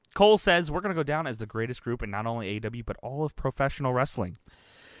 Cole says, we're going to go down as the greatest group in not only AEW, but all of professional wrestling.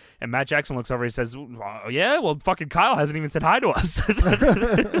 And Matt Jackson looks over and says, yeah, well, fucking Kyle hasn't even said hi to us.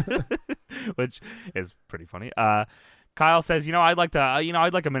 Which is pretty funny. Kyle says, I'd like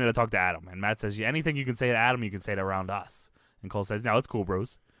a minute to talk to Adam. And Matt says, anything you can say to Adam, you can say it around us. And Cole says, no, it's cool,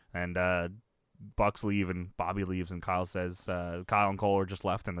 bros. And Bucks leave and Bobby leaves, and Kyle says, Kyle and Cole are just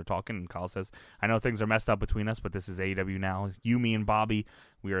left and they're talking, and Kyle says, I know things are messed up between us, but this is AEW now. You, me, and Bobby,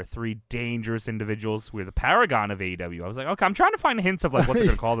 we are 3 dangerous individuals. We're the paragon of AEW. I was like, okay, I'm trying to find hints of like what they're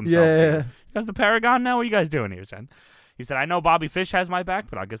going to call themselves. Yeah. You guys the paragon now? What are you guys doing here, Chen? He said, I know Bobby Fish has my back,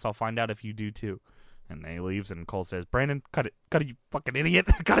 but I guess I'll find out if you do too. And then he leaves, and Cole says, Brandon, cut it, you fucking idiot.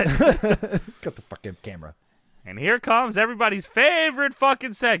 Cut it. Cut the fucking camera. And here comes everybody's favorite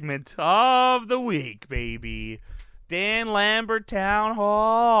fucking segment of the week, baby. Dan Lambert Town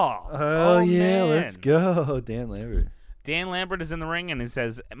Hall. Oh yeah, man. Let's go. Dan Lambert. Dan Lambert is in the ring, and he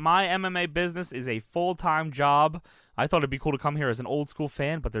says, my MMA business is a full-time job. I thought it'd be cool to come here as an old-school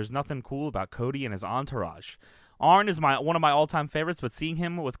fan, but there's nothing cool about Cody and his entourage. Arn is one of my all-time favorites, but seeing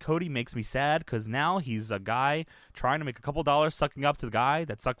him with Cody makes me sad because now he's a guy trying to make a couple dollars sucking up to the guy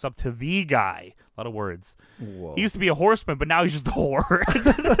that sucks up to the guy. A lot of words. Whoa. He used to be a horseman, but now he's just a whore.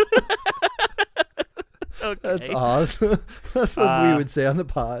 Okay. That's awesome. That's what we would say on the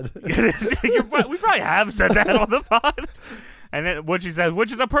pod. We probably have said that on the pod. And then what she says,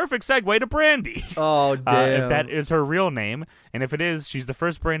 which is a perfect segue to Brandy. Oh, damn. If that is her real name. And if it is, she's the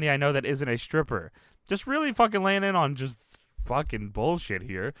first Brandy I know that isn't a stripper. Just really fucking laying in on just fucking bullshit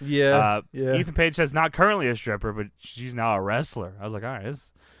here. Yeah. Ethan Page says not currently a stripper, but she's now a wrestler. I was like, all right, this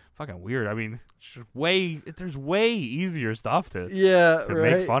is fucking weird. I mean, there's way easier stuff to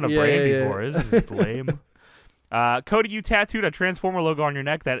make fun of Brandy for. This is just lame. Cody, you tattooed a Transformer logo on your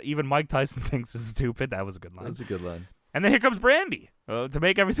neck that even Mike Tyson thinks is stupid. That was a good line. That's a good line. And then here comes Brandy to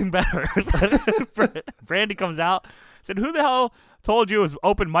make everything better. Brandy comes out, said, who the hell told you it was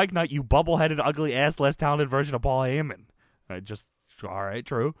open mic night, you bubble-headed, ugly-ass, less talented version of Paul Heyman? All right,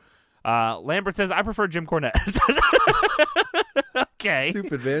 true. Lambert says, I prefer Jim Cornette. Okay.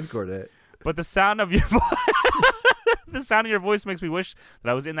 Stupid man Cornette. But the sound of your voice makes me wish that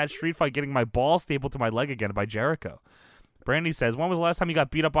I was in that street fight getting my ball stapled to my leg again by Jericho. Brandy says, when was the last time you got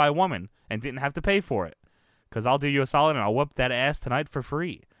beat up by a woman and didn't have to pay for it? Because I'll do you a solid and I'll whoop that ass tonight for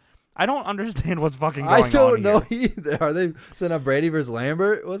free. I don't understand what's fucking going on here. I don't know either. Are they setting up Brandy versus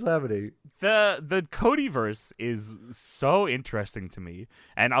Lambert? What's happening? The Codyverse is so interesting to me,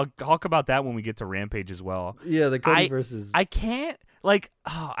 and I'll talk about that when we get to Rampage as well. Yeah, the Codyverse is. I can't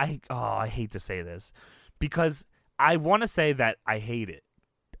I hate to say this because I want to say that I hate it,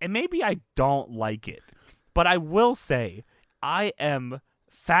 and maybe I don't like it, but I will say I am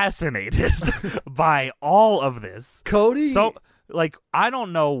fascinated by all of this. Cody. So I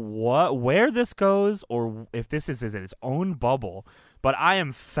don't know where this goes or if this is in its own bubble, but I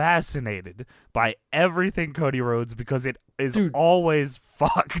am fascinated by everything Cody Rhodes because it is always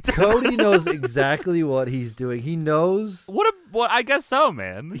fucked. Cody knows exactly what he's doing. He knows. What? I guess so,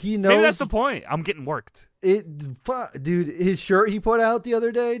 man. He knows. Maybe that's the point. I'm getting worked. Dude, his shirt he put out the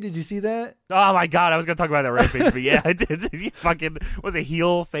other day. Did you see that? Oh my god, I was gonna talk about that Rampage, but yeah, I did. He fucking was a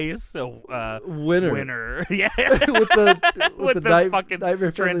heel face winner. Yeah, with the fucking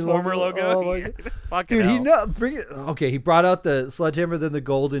Transformer logo. Oh fucking dude, hell. He brought out the sledgehammer, then the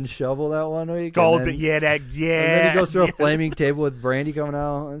golden shovel that one week. And then he goes through a flaming table with Brandy coming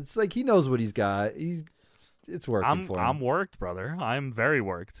out. It's like he knows what he's got. It's working for him. I'm worked, brother. I'm very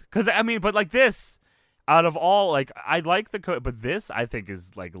worked. Because but like this. Out of all, I like but this I think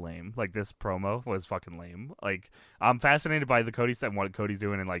is lame. This promo was fucking lame. I'm fascinated by the Cody stuff and what Cody's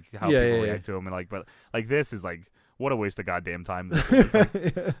doing and how people react to him and but this is what a waste of goddamn time. This is.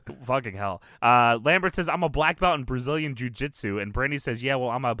 Fucking hell. Lambert says I'm a black belt in Brazilian Jiu-Jitsu, and Brandy says yeah,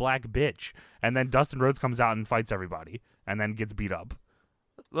 well I'm a black bitch, and then Dustin Rhodes comes out and fights everybody and then gets beat up.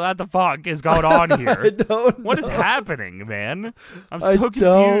 What the fuck is going on here? I don't know. What is happening, man? I'm so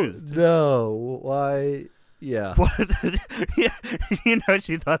confused. No, why? Yeah.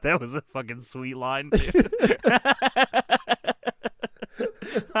 She thought that was a fucking sweet line.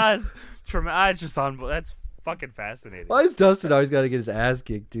 That's fucking fascinating. Why is Dustin always got to get his ass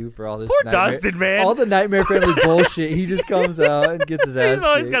kicked too for all this? Poor Dustin, man. All the Nightmare Family bullshit. He just comes out and gets his ass. He's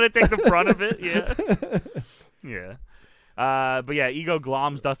always got to take the brunt of it. Yeah. Yeah. But yeah, Ego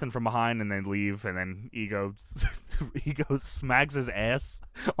gloms Dustin from behind and then leave, and then Ego smacks his ass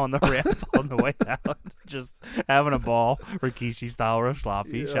on the ramp on the way out, just having a ball, Rikishi style real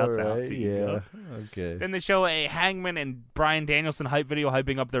sloppy. Shouts out to Ego. Okay. Then they show a Hangman and Bryan Danielson hype video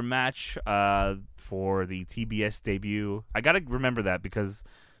hyping up their match for the TBS debut. I gotta remember that because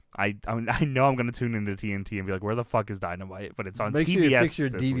I know I'm gonna tune into TNT and be like, where the fuck is Dynamite? But it's on TBS. Make sure you fix your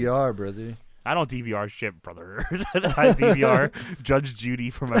DVR, brother. I don't DVR shit, brother. I DVR Judge Judy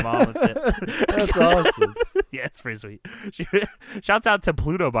for my mom. That's awesome. Yeah, it's pretty sweet. Shouts out to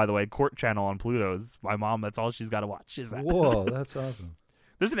Pluto, by the way. Court Channel on Pluto's. My mom, that's all she's got to watch. Is that? Whoa, that's awesome.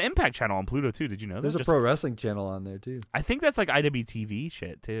 There's an Impact channel on Pluto, too. Did you know that? There's a pro wrestling channel on there, too. I think that's like IWTV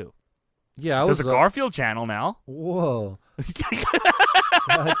shit, too. Yeah, there's a Garfield channel now. Whoa.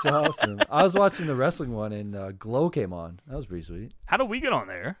 That's awesome. I was watching the wrestling one and Glow came on. That was pretty sweet. How do we get on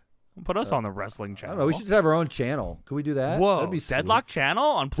there? Put us on the wrestling channel. I don't know. We should have our own channel. Could we do that? Whoa. That'd be Deadlock channel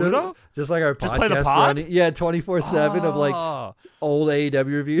on Pluto? Just like our just podcast play the pod? running. Yeah, 24/7 of like old AEW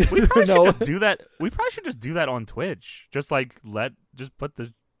reviews. We probably should just do that. We probably should just do that on Twitch. Just put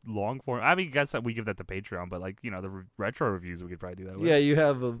the long form. I mean, I guess we give that to Patreon, but like, the retro reviews, we could probably do that with. Yeah, you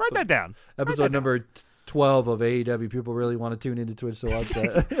have write that down. Episode number 12 of AEW. People really want to tune into Twitch to watch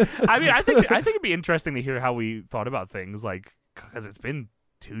that. I mean, I think it'd be interesting to hear how we thought about things, like, because it's been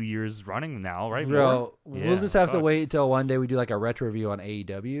 2 years running now, right? Bro, we'll just have to wait until one day we do like a retro review on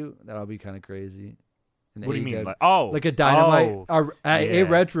AEW. That'll be kind of crazy. What do you mean? Like a Dynamite. A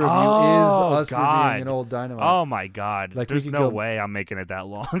retro review is us reviewing an old Dynamite. Oh my God! Like, there's no way I'm making it that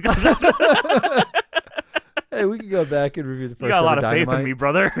long. Hey, we can go back and review the first. You got a lot of Dynamite. faith in me,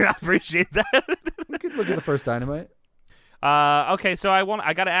 brother. I appreciate that. We could look at the first Dynamite. Okay, so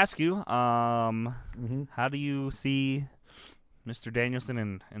I got to ask you, how do you see Mr.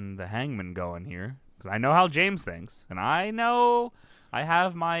 Danielson and the Hangman going here? Because I know how James thinks, and I know I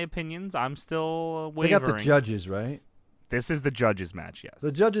have my opinions. I'm still wavering. They got the judges, right? This is the judges' match, yes.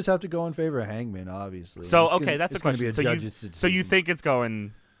 The judges have to go in favor of Hangman, obviously. So, that's a question. So you think it's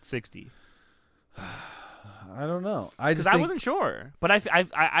going 60? I don't know. I wasn't sure, but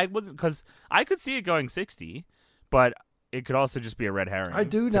I wasn't, because I could see it going 60, but it could also just be a red herring. I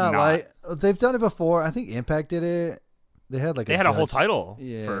do not like. They've done it before. I think Impact did it. They had a whole title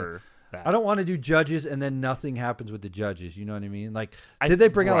for that. I don't want to do judges and then nothing happens with the judges. You know what I mean? Like, did they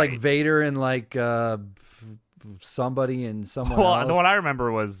bring out like Vader and like somebody and someone else? The one I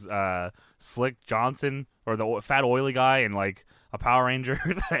remember was Slick Johnson, or the fat oily guy, and like a Power Ranger,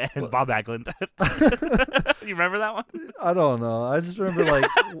 and Bob Backlund. You remember that one? I don't know. I just remember like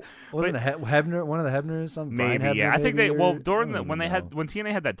wasn't Hebner, one of the Hebners? Maybe, Hebner, I think maybe, when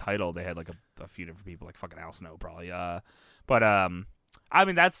TNA had that title, they had like a few different people, like fucking Al Snow probably. But I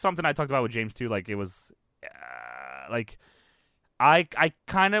mean, that's something I talked about with James too. Like, it was like, I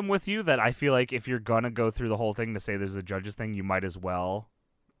kind of am with you that I feel like if you're gonna go through the whole thing to say there's a judges thing, you might as well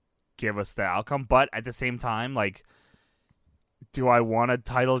give us the outcome. But at the same time, like, do I want a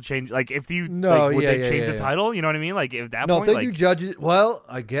title change? Like, if you would they change the title? You know what I mean? Like, if that point, if they do judges, well,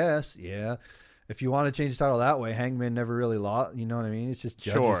 I guess, yeah. If you want to change the title that way, Hangman never really lost. You know what I mean? It's just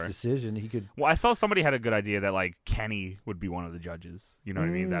judge's decision. He could. Well, I saw somebody had a good idea that like Kenny would be one of the judges. You know what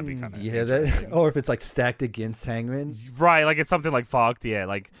I mean? That'd be kind of or if it's like stacked against Hangman, right? Like, it's something like fucked. Yeah,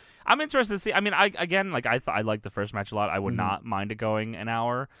 like, I'm interested to see. I mean, I liked the first match a lot. I would not mind it going an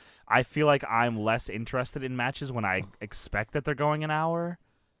hour. I feel like I'm less interested in matches when I expect that they're going an hour.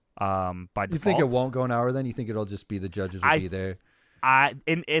 By default. You think it won't go an hour? Then you think it'll just be the judges will be there?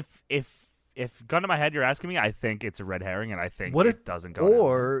 If gun to my head, you're asking me, I think it's a red herring, and I think it doesn't go.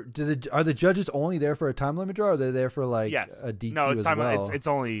 Or are the judges only there for a time limit draw? Or are they there for like a DQ as well? It's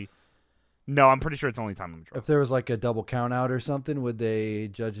only. No, I'm pretty sure it's only time limit draw. If there was like a double count out or something, would they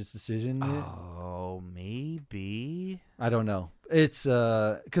judge its decision? Oh, maybe. I don't know. It's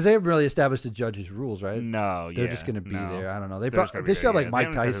because they haven't really established the judges' rules, right? No, they're just going to be there. I don't know. They should have like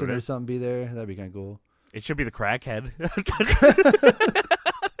Mike Tyson or something be there. That'd be kind of cool. It should be the crackhead.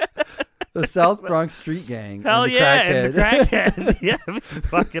 The South Bronx Street Gang. Hell and the crackhead. Yeah,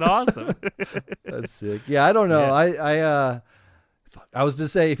 fucking awesome. That's sick. Yeah, I don't know. Yeah. I was to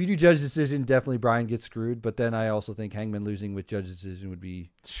say, if you do judge decision, definitely Bryan gets screwed. But then I also think Hangman losing with judge decision would be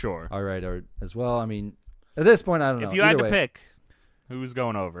all right as well. I mean, at this point, I don't know. If you had to pick, who's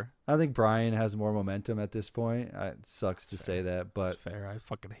going over? I think Bryan has more momentum at this point. It sucks to say that, but it's fair. I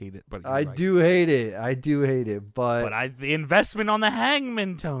fucking hate it, but I do hate it. But the investment on the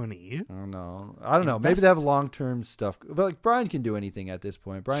Hangman, Tony. I don't know. Maybe they have long-term stuff. But like, Bryan can do anything at this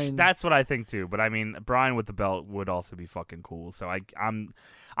point. That's what I think too. But I mean, Bryan with the belt would also be fucking cool. So I'm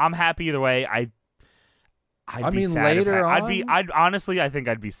happy either way. I'd be sad later on, honestly, I think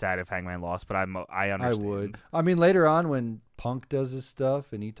I'd be sad if Hangman lost, but I understand. I would. I mean, later on when Punk does his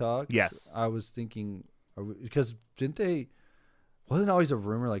stuff and he talks, yes, I was thinking because wasn't always a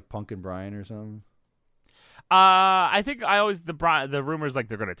rumor like Punk and Bryan or something. I think the rumors like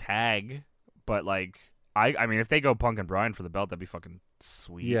they're gonna tag, but like I mean if they go Punk and Bryan for the belt, that'd be fucking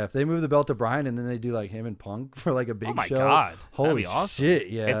sweet. Yeah, if they move the belt to Bryan and then they do like him and Punk for like a big show. Oh my god, holy that'd be awesome. Shit!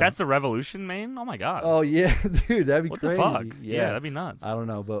 Yeah, if that's the Revolution main, oh my god. Oh yeah, dude, that'd be what crazy. The fuck? Yeah, that'd be nuts. I don't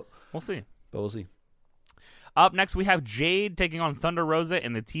know, but we'll see. Up next, we have Jade taking on Thunder Rosa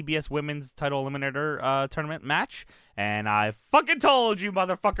in the TBS Women's Title Eliminator tournament match. And I fucking told you,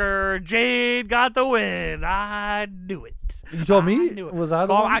 motherfucker, Jade got the win. I knew it. You told me? Was I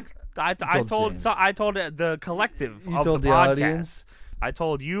the one? I told the collective you of told the podcast. Audience. I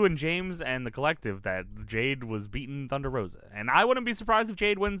told you and James and the collective that Jade was beating Thunder Rosa. And I wouldn't be surprised if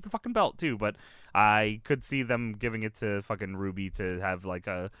Jade wins the fucking belt too, but I could see them giving it to fucking Ruby to have like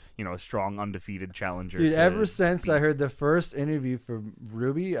a strong undefeated challenger. Dude, ever since I heard the first interview from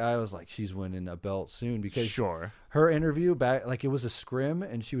Ruby, I was like, she's winning a belt soon because her interview back, like it was a scrim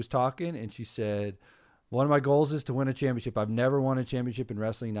and she was talking and she said, one of my goals is to win a championship. I've never won a championship in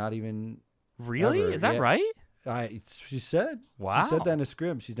wrestling, not even Really? ever. Is that right? She said. Wow. She said that in a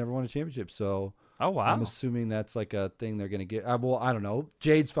script. She's never won a championship, so. Oh wow. I'm assuming that's like a thing they're gonna get. Well, I don't know.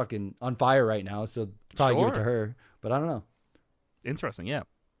 Jade's fucking on fire right now, so probably give it to her. But I don't know. Interesting, yeah.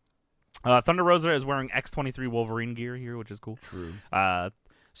 Thunder Rosa is wearing X-23 Wolverine gear here, which is cool. True.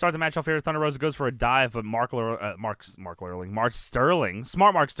 Start the match off here. Thunder Rosa goes for a dive, but Mark Sterling,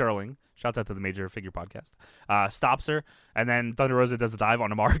 smart Mark Sterling, shouts out to the Major Figure Podcast, stops her, and then Thunder Rosa does a dive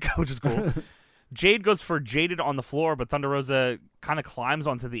onto Mark, which is cool. Jade goes for Jaded on the floor, but Thunder Rosa kind of climbs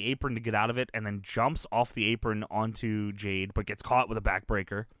onto the apron to get out of it and then jumps off the apron onto Jade, but gets caught with a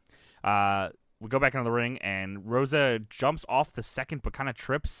backbreaker. We go back into the ring, and Rosa jumps off the second but kind of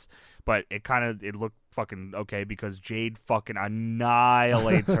trips, but it looked fucking okay because Jade fucking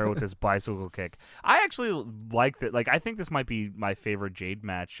annihilates her with this bicycle kick. I actually like that. Like, I think this might be my favorite Jade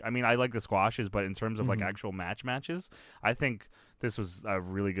match. I mean, I like the squashes, but in terms of like actual matches, I think this was a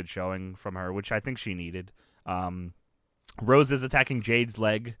really good showing from her, which I think she needed. Rose is attacking Jade's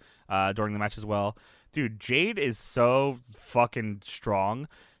leg during the match as well. Dude, Jade is so fucking strong.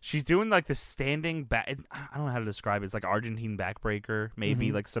 She's doing like the standing back. I don't know how to describe it. It's like Argentine backbreaker,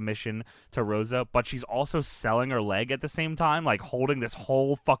 maybe like submission to Rosa, but she's also selling her leg at the same time, like holding this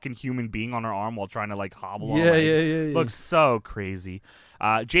whole fucking human being on her arm while trying to like hobble. Yeah. Looks so crazy.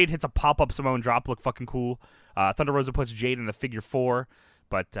 Jade hits a pop-up Samoan drop. Look fucking cool. Thunder Rosa puts Jade in a figure 4.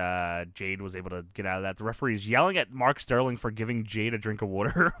 But Jade was able to get out of that. The referee is yelling at Mark Sterling for giving Jade a drink of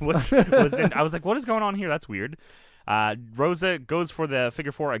water. I was like, what is going on here? That's weird. Rosa goes for the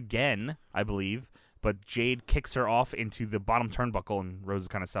figure 4 again, I believe. But Jade kicks her off into the bottom turnbuckle, and Rosa's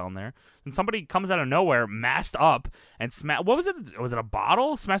kind of selling there. And somebody comes out of nowhere, masked up, and what was it? Was it a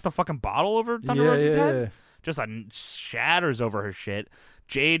bottle? Smashed a fucking bottle over Thunder Rosa's head? Just shatters over her shit.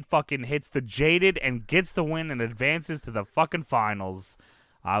 Jade fucking hits the Jaded and gets the win and advances to the fucking finals.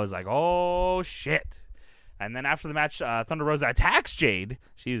 I was like, oh, shit. And then after the match, Thunder Rosa attacks Jade.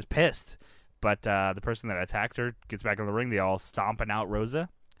 She's pissed. But the person that attacked her gets back in the ring. They all stomping out Rosa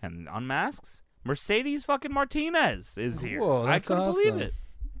and unmasks. Mercedes fucking Martinez is here. Whoa, I couldn't awesome. believe it.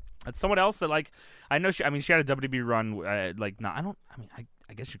 That's someone else that, like, I know she had a WWE run. I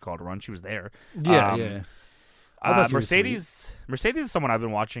guess you'd call it a run. She was there. Yeah. Mercedes is someone I've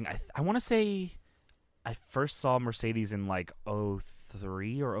been watching. I want to say I first saw Mercedes in like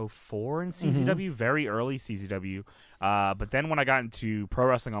 03 or 04 in CZW, very early CZW. But then when I got into Pro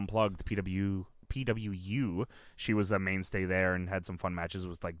Wrestling Unplugged, PWU, she was a mainstay there and had some fun matches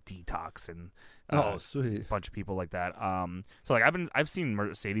with like Detox and sweet, a bunch of people like that. So like I've seen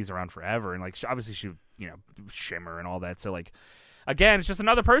Mercedes around forever, and like obviously she Shimmer and all that. So like. Again, it's just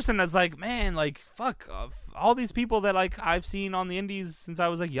another person that's like, man, like, fuck, all these people that, like, I've seen on the indies since I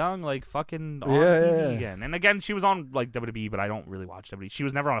was, like, young, like, fucking on TV again. And again, she was on, like, WWE, but I don't really watch WWE. She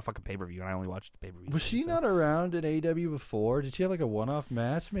was never on a fucking pay-per-view, and I only watched pay-per-view. Was she not around in AEW before? Did she have, like, a one-off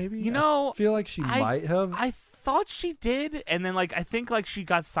match, maybe? I feel like she might have. I thought she did, and then, like, I think, like, she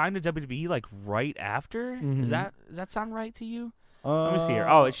got signed to WWE, like, right after. Does that sound right to you? Let me see here.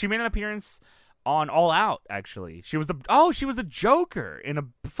 Oh, she made an appearance on All Out, actually. She was the Joker in a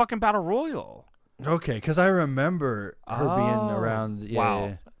fucking Battle Royal. Okay, because I remember her being around. Yeah, wow.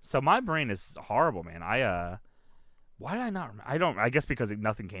 Yeah. So my brain is horrible, man. Why did I not remember? I guess because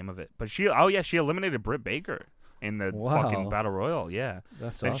nothing came of it. But she eliminated Britt Baker in the fucking Battle Royal, yeah.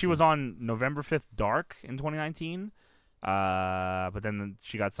 That's and awesome. she was on November 5th Dark in 2019. But then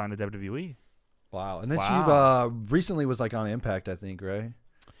she got signed to WWE. Wow. And then she recently was like on Impact, I think, right?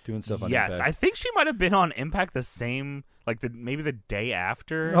 Doing stuff on Impact. Yes, I think she might have been on Impact the same, like maybe the day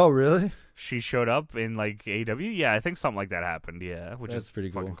after. Oh, really? She showed up in like AEW. Yeah, I think something like that happened. Yeah, which That's is pretty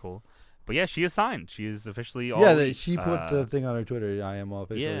fucking cool. But yeah, she is signed. She is officially all elite. She put the thing on her Twitter. I am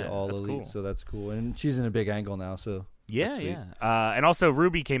officially all elite. Cool. So that's cool. And she's in a big angle now. So yeah. And also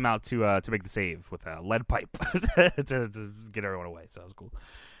Ruby came out to make the save with a lead pipe to get everyone away. So that was cool.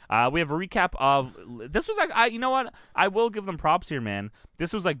 We have a recap of this was like you know what, I will give them props here, man.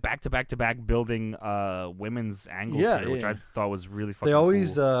 This was like back to back building women's angles here, which I thought was really fucking. They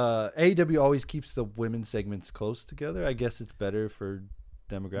always cool. AEW always keeps the women's segments close together. I guess it's better for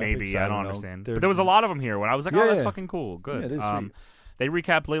demographics. Maybe I don't understand, but there was a lot of them here when I was like, oh, that's fucking cool, good. Yeah, it is sweet. They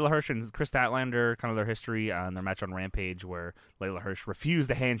recap Layla Hirsch and Chris Statlander, kind of their history and their match on Rampage, where Layla Hirsch refused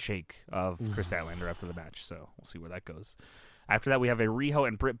a handshake of Chris Statlander after the match. So we'll see where that goes. After that, we have a Riho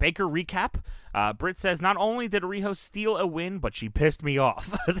and Britt Baker recap. Britt says, not only did Riho steal a win, but she pissed me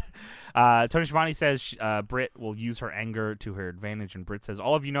off. Tony Schiavone says Britt will use her anger to her advantage. And Britt says,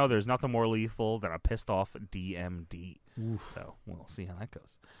 all of you know there's nothing more lethal than a pissed off DMD. Oof. So we'll see how that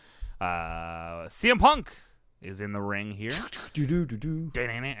goes. CM Punk is in the ring here.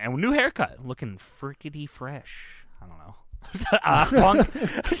 And new haircut. Looking frickety fresh. I don't know. Punk.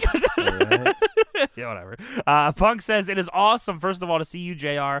 Right. Yeah, whatever. Punk says, it is awesome, first of all, to see you,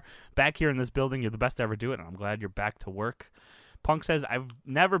 JR, back here in this building. You're the best to ever do it, and I'm glad you're back to work. Punk says, I've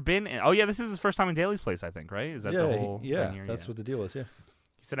never been in... Oh, yeah, this is his first time in Daly's place, I think, right? Is that the whole thing here? That's what the deal is, yeah.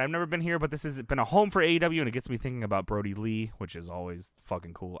 He said, I've never been here, but this has been a home for AEW, and it gets me thinking about Brody Lee, which is always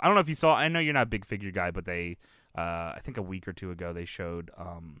fucking cool. I don't know if you saw... I know you're not a big figure guy, but they... I think a week or two ago, they showed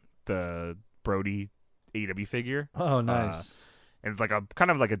the Brody AEW figure. Oh, nice. And it's like a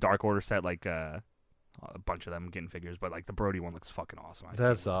kind of like a Dark Order set, like a bunch of them getting figures, but like the Brody one looks fucking awesome.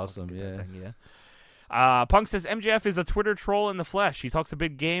 That's awesome, yeah. Punk says MJF is a Twitter troll in the flesh. He talks a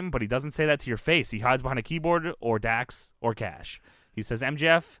big game, but he doesn't say that to your face. He hides behind a keyboard or Dax or Cash. He says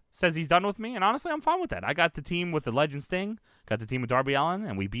MJF says he's done with me, and honestly, I'm fine with that. I got the team with the Legend Sting, got the team with Darby Allin,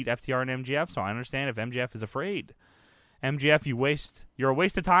 and we beat FTR and MJF, so I understand if MJF is afraid. MJF, you're a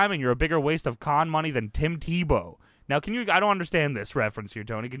waste of time, and you're a bigger waste of con money than Tim Tebow. Now, I don't understand this reference here,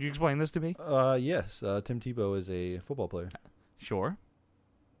 Tony. Can you explain this to me? Yes. Tim Tebow is a football player. Sure.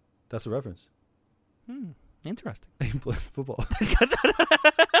 That's the reference. Interesting. He plays football.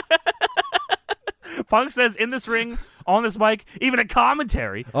 Punk says, in this ring, on this mic, even a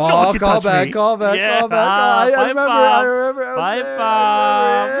commentary. Oh, call back. Yeah. I remember. Pipe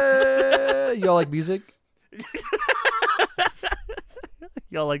bomb. Y'all like music?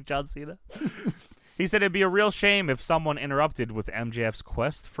 Y'all like John Cena? He said it'd be a real shame if someone interrupted with MJF's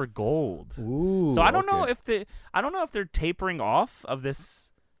quest for gold. Ooh, so I don't know if they're tapering off of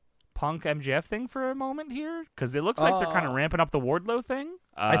this Punk MJF thing for a moment here, because it looks like they're kind of ramping up the Wardlow thing.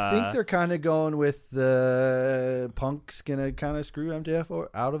 I think they're kind of going with the Punk's gonna kind of screw MJF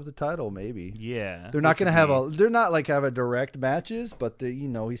out of the title, maybe. Yeah, they're not gonna have a direct matches, but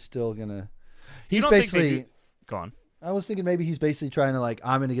he's still gonna. He's basically gone. I was thinking maybe he's basically trying to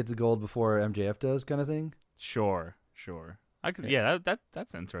I'm going to get the gold before MJF does, kind of thing. Sure. I could. Yeah,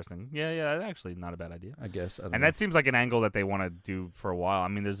 that's interesting. Yeah, that's actually not a bad idea. I guess. That seems like an angle that they want to do for a while. I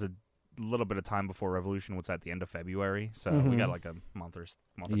mean, there's a little bit of time before Revolution. What's at the end of February? So we got like a month or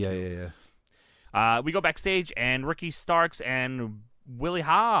two. Yeah. We go backstage, and Ricky Starks and Willie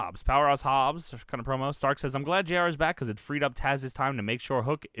Hobbs, Powerhouse Hobbs, kind of promo. Starks says, I'm glad JR is back because it freed up Taz's time to make sure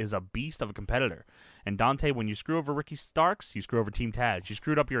Hook is a beast of a competitor. And Dante, when you screw over Ricky Starks, you screw over Team Taz. You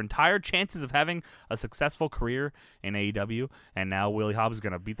screwed up your entire chances of having a successful career in AEW, and now Willie Hobbs is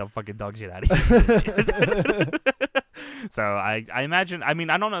going to beat the fucking dog shit out of you. So I imagine, I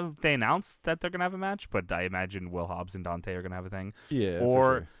don't know if they announced that they're going to have a match, but I imagine Will Hobbs and Dante are going to have a thing. Yeah, for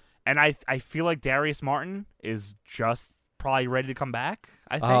sure. And I feel like Darius Martin is just probably ready to come back,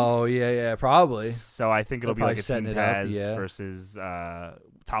 I think. Oh, yeah, probably. So I think it'll be like a Team Taz versus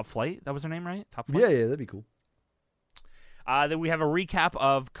Top Flight. That was her name, right? Top Flight? Yeah, that'd be cool. Then we have a recap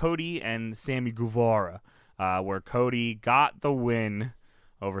of Cody and Sammy Guevara, where Cody got the win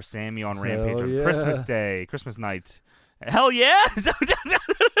over Sammy on Rampage on Christmas night. Hell yeah!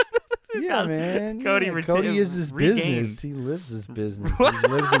 Yeah, man. Cody is his business. He lives his business. He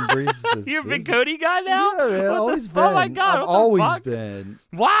lives and breathes his You're a big Cody guy now? Yeah, man. Always been. Oh, my God. I've always been.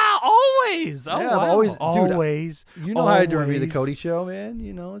 Wow, always. Oh, yeah, wow. I've always. Always. Dude, you know how I do review the Cody show, man.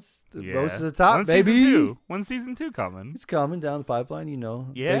 It's the rose to the top, baby. When's season 2 coming? It's coming down the pipeline,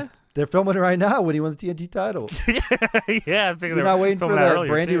 Yeah. They're filming it right now when he won the TNT title. Yeah, I think they're not waiting for that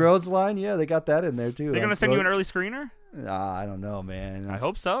Brandy Rhodes line. Yeah, they got that in there, too. They're going to send you an early screener? I don't know, man. I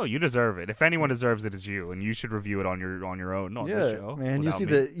hope so. You deserve it. If anyone deserves it, it's you, and you should review it on your own on this show. Man, you see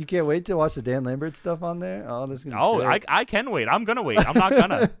you can't wait to watch the Dan Lambert stuff on there. Oh, this is gonna be great. I can wait. I'm gonna wait. I'm not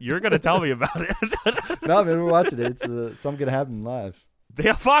gonna. You're gonna tell me about it. No, man, we're watching it. It's something gonna happen live.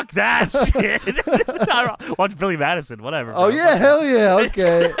 Yeah, fuck that shit. Watch Billy Madison, whatever. Oh, yeah, hell yeah.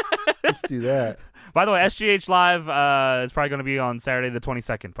 Okay. Let's do that. By the way, SGH Live is probably going to be on Saturday the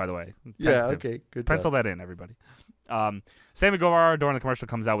 22nd, by the way. Yeah, okay. Good Pencil that in, everybody. Sammy Guevara during the commercial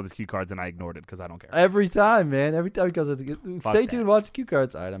comes out with his cue cards, and I ignored it because I don't care. Every time, man. Every time he goes with the stay tuned, watch the cue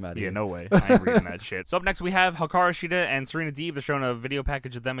cards. All right, I'm out of here. Yeah, no way. I ain't reading that shit. So up next, we have Hikaru Shida and Serena Deeb. They're showing a video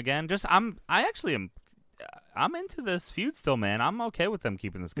package of them again. I'm into this feud still, man. I'm okay with them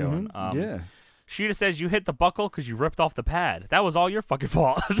keeping this going. Yeah. Shida says you hit the buckle because you ripped off the pad. That was all your fucking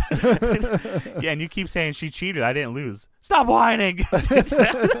fault. Yeah, and you keep saying she cheated. I didn't lose. Stop whining.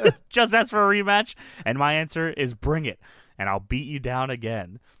 Just ask for a rematch. And my answer is bring it. And I'll beat you down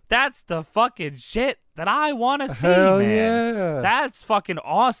again. That's the fucking shit that I want to see, Hell man. Yeah. That's fucking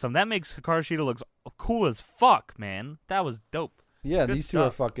awesome. That makes Hikaru Shida look cool as fuck, man. That was dope. Yeah, Good these stuff. two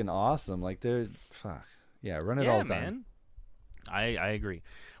are fucking awesome. Like, they're, fuck. Yeah, run it all the time. Man. I agree.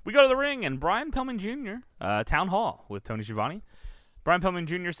 We go to the ring, and Brian Pillman Jr., Town Hall with Tony Schiavone. Brian Pillman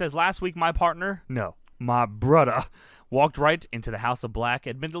Jr. says, last week my partner, no, my brother, walked right into the House of Black.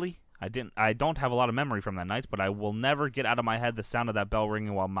 Admittedly, I don't have a lot of memory from that night, but I will never get out of my head the sound of that bell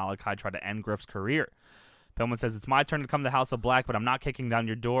ringing while Malachi tried to end Griff's career. Pillman says, it's my turn to come to the House of Black, but I'm not kicking down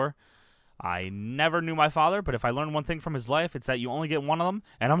your door. I never knew my father, but if I learned one thing from his life, it's that you only get one of them,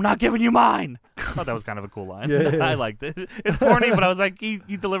 and I'm not giving you mine. I thought that was kind of a cool line. Yeah. I liked it. It's corny, but I was like, he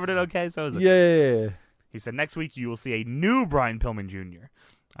delivered it okay, so it was okay. Yeah. He said, next week you will see a new Brian Pillman Jr.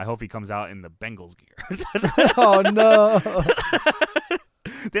 I hope he comes out in the Bengals gear. Oh, no.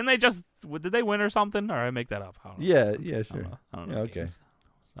 Did they win or something? Or I make that up? I don't know. Yeah, sure. I don't know Yeah, okay. games.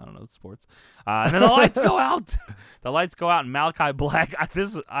 I don't know sports. And then the lights go out. The lights go out, and Malachi Black.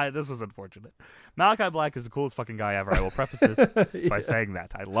 This was unfortunate. Malachi Black is the coolest fucking guy ever. I will preface this by saying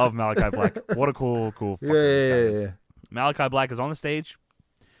that. I love Malachi Black. What a cool fucker this guy is. Malachi Black is on the stage,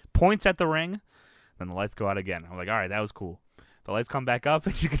 points at the ring, then the lights go out again. I'm like, all right, that was cool. The lights come back up,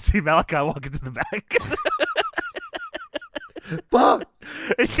 and you can see Malachi walking to the back. Fuck!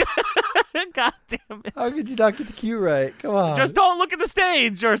 God damn it. How could you not get the cue right? Come on. Just don't look at the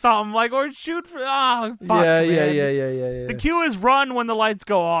stage or something, or shoot for fuck, yeah. The cue is run when the lights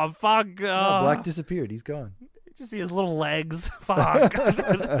go off. Fuck. No, Black disappeared. He's gone. You see his little legs. Fuck.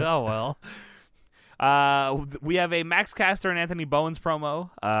 Oh well. We have a Max Caster and Anthony Bowens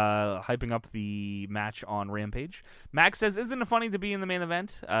promo, hyping up the match on Rampage. Max says, "Isn't it funny to be in the main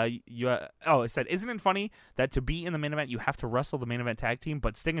event? It said, isn't it funny that to be in the main event you have to wrestle the main event tag team,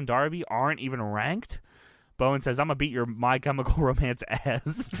 but Sting and Darby aren't even ranked?" Bowen says, "I'm gonna beat your My Chemical Romance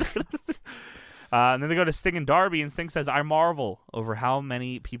ass." And then they go to Sting and Darby, and Sting says, "I marvel over how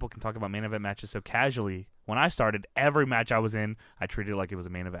many people can talk about main event matches so casually. When I started, every match I was in, I treated it like it was a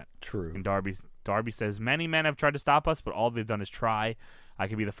main event." True. And Darby says, "Many men have tried to stop us, but all they've done is try. I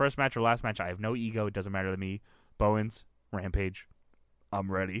could be the first match or last match. I have no ego. It doesn't matter to me." Bowens, Rampage,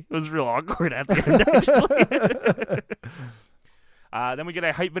 I'm ready. It was real awkward at the end, actually. Then we get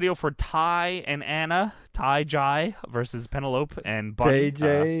a hype video for Ty and Anna, Ty Jai versus Penelope and Bunny.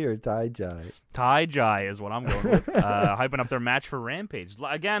 TJ or Ty Jai? Ty Jai is what I'm going with. Hyping up their match for Rampage.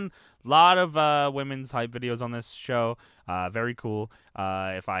 Again, a lot of women's hype videos on this show. Very cool.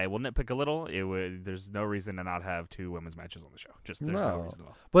 If I will nitpick a little, there's no reason to not have two women's matches on the show. Just there's no reason at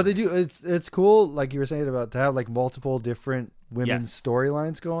all. But they do. It's cool, like you were saying, about to have like multiple different women's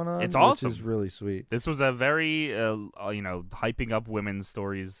storylines going on. It's awesome. Which is really sweet. This was a very hyping up women's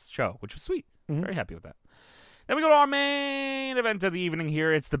stories show, which was sweet. Mm-hmm. Very happy with that. Then we go to our main event of the evening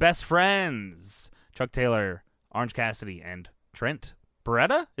here. It's the Best Friends. Chuck Taylor, Orange Cassidy, and Trent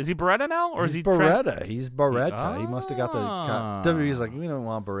Beretta? Is he Beretta now? Or is he Beretta? Trent? He's Beretta. He must have got the... WWE's like, we don't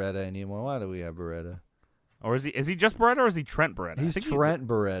want Beretta anymore. Why do we have Beretta? Or is he just Beretta, or is he Trent Beretta? He's Trent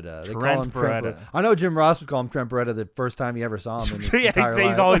Beretta. They Trent call him Beretta. Trent Beretta. I know Jim Ross would call him Trent Beretta the first time he ever saw him in his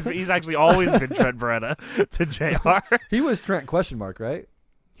entire life. He's actually always been Trent Beretta to JR. He was Trent ? Right?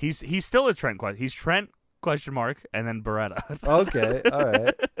 He's still a Trent . He's Trent ? And then Beretta. Okay, all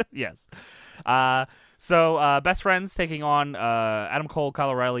right. Yes. So Best Friends taking on Adam Cole, Kyle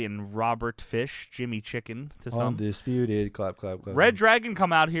O'Reilly, and Robert Fish, Jimmy Chicken to some. Undisputed. Clap, clap, clap. Red Dragon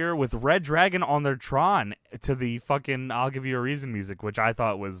come out here with Red Dragon on their Tron to the fucking I'll Give You a Reason music, which I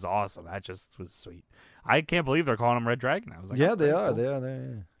thought was awesome. That just was sweet. I can't believe they're calling him Red Dragon. I was like, yeah, they cool. are. They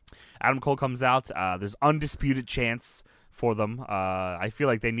are. Adam Cole comes out. There's undisputed chants for them. I feel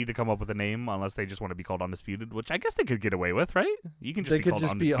like they need to come up with a name unless they just want to be called Undisputed, which I guess they could get away with, right? You can just be called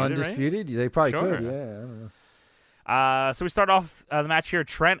Undisputed. Right? They probably sure. could. Yeah, I don't know. So we start off the match here.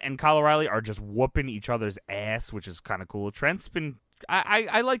 Trent and Kyle O'Reilly are just whooping each other's ass, which is kind of cool. Trent's been...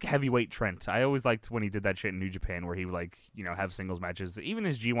 I like heavyweight Trent. I always liked when he did that shit in New Japan where he would, like, you know, have singles matches. Even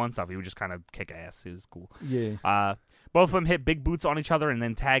his G1 stuff, he would just kind of kick ass. It was cool. Yeah. Both of them hit big boots on each other and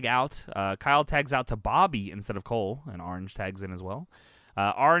then tag out. Kyle tags out to Bobby instead of Cole, and Orange tags in as well.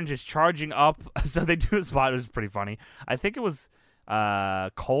 Orange is charging up. So they do a spot. It was pretty funny. I think it was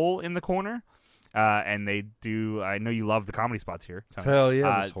Cole in the corner. And they do. I know you love the comedy spots here, Tony. Hell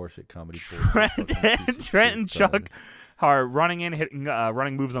yeah, this horseshit comedy. Trent and Chuck are running in, hitting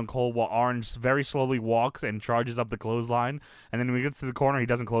running moves on Cole, while Orange very slowly walks and charges up the clothesline. And then when he gets to the corner, he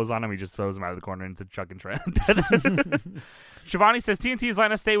doesn't clothesline him; he just throws him out of the corner into Chuck and Trent. Shivani says TNT is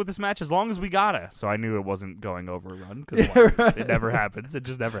letting us stay with this match as long as we gotta. So I knew it wasn't going over a run because it never happens. It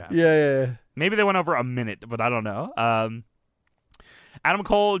just never happens. Yeah. Maybe they went over a minute, but I don't know. Adam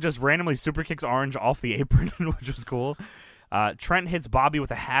Cole just randomly super kicks Orange off the apron, which was cool. Trent hits Bobby with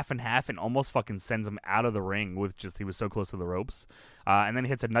a half and half and almost fucking sends him out of the ring with just, he was so close to the ropes. And then he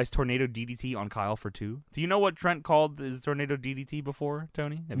hits a nice tornado DDT on Kyle for 2. Do you know what Trent called his tornado DDT before,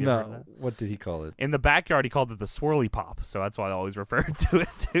 Tony? Have you ever heard that? What did he call it? In the backyard, he called it the swirly pop. So that's why I always referred to it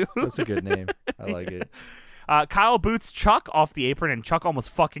too. That's a good name. I like it. Kyle boots Chuck off the apron, and Chuck almost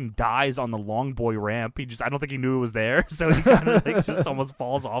fucking dies on the long boy ramp. I don't think he knew it was there, so he kind of like just almost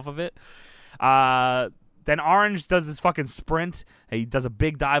falls off of it. Then Orange does his fucking sprint. He does a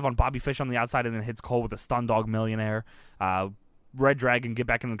big dive on Bobby Fish on the outside and then hits Cole with a Stun Dog Millionaire. Red Dragon get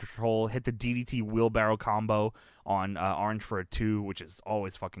back in the control, hit the DDT wheelbarrow combo on Orange for a 2, which is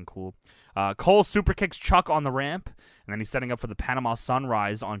always fucking cool. Cole super kicks Chuck on the ramp, and then he's setting up for the Panama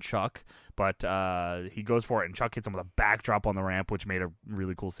Sunrise on Chuck, but he goes for it, and Chuck hits him with a backdrop on the ramp, which made a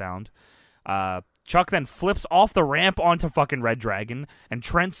really cool sound. Chuck then flips off the ramp onto fucking Red Dragon, and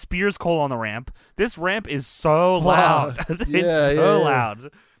Trent spears Cole on the ramp. This ramp is so loud. It's so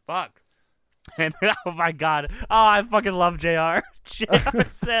loud. Fuck. And oh my god. Oh, I fucking love JR. JR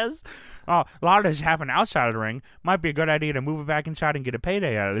says, "Oh, a lot of this happened outside of the ring. Might be a good idea to move it back inside and get a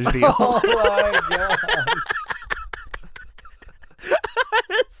payday out of this deal." Oh my god.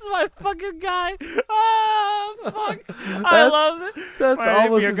 This is my fucking guy. Oh, fuck. I love it. That's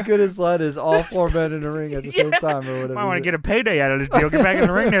almost as good as line as all 4 men in the ring at the same time or whatever. Might want to get a payday out of this deal. Get back in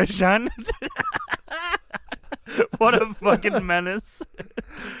the ring there, son. What a fucking menace.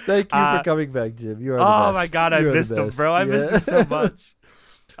 Thank you for coming back, Jim. You are the best. Oh my god, I missed him, bro. I missed him so much.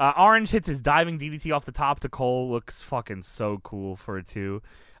 Orange hits his diving DDT off the top to Cole. Looks fucking so cool for a 2.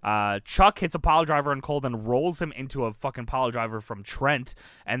 Chuck hits a pile driver on Cole, then rolls him into a fucking pile driver from Trent,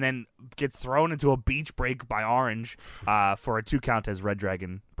 and then gets thrown into a beach break by Orange for a 2 count as Red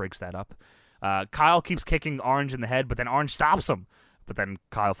Dragon breaks that up. Kyle keeps kicking Orange in the head, but then Orange stops him. But then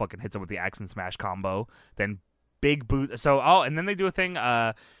Kyle fucking hits him with the axe and smash combo. Then big boot. So, and then they do a thing.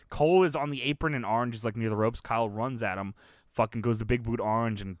 Cole is on the apron and Orange is like near the ropes. Kyle runs at him. Fucking goes to big boot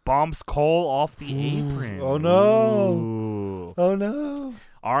Orange and bumps Cole off the apron. Oh no. Ooh. Oh no.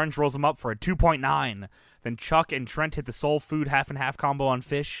 Orange rolls him up for a 2.9. Then Chuck and Trent hit the soul food half and half combo on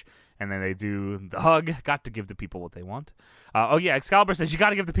Fish. And then they do the hug. Got to give the people what they want. Oh, yeah. Excalibur says, "You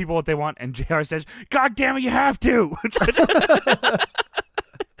got to give the people what they want." And JR says, "God damn it, you have to."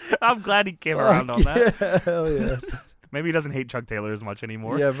 I'm glad he came around on that. Yeah, hell yeah. Maybe he doesn't hate Chuck Taylor as much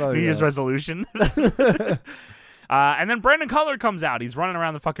anymore. Yeah, probably New Year's resolution. And then Brandon Cutler comes out. He's running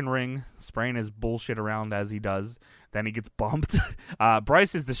around the fucking ring, spraying his bullshit around as he does. Then he gets bumped.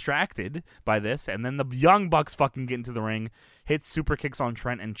 Bryce is distracted by this. And then the Young Bucks fucking get into the ring, hit super kicks on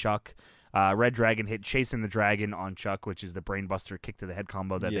Trent and Chuck. Red Dragon hit Chasing the Dragon on Chuck, which is the brainbuster kick to the head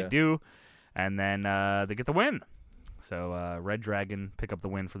combo that they do. And then they get the win. So Red Dragon pick up the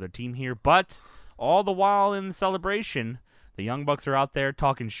win for their team here. But all the while in the celebration, the Young Bucks are out there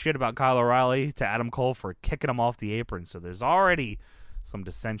talking shit about Kyle O'Reilly to Adam Cole for kicking him off the apron. So there's already some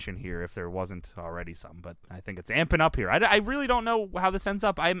dissension here if there wasn't already some. But I think it's amping up here. I really don't know how this ends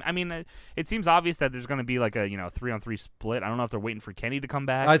up. I mean, it seems obvious that there's going to be like a 3-on-3 split. I don't know if they're waiting for Kenny to come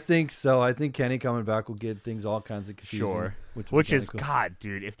back. I think so. I think Kenny coming back will get things all kinds of confusing. Sure. Which is, cool. God,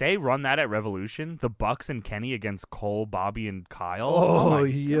 dude, if they run that at Revolution, the Bucks and Kenny against Cole, Bobby, and Kyle. Oh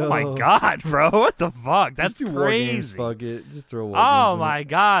my God, bro. What the fuck? That's just do crazy. War Games, fuck it. Just throw War Oh Games my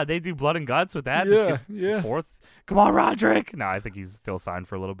God. They do blood and guts with that. Yeah, just get fourth. Come on, Roderick. No, I think he's still signed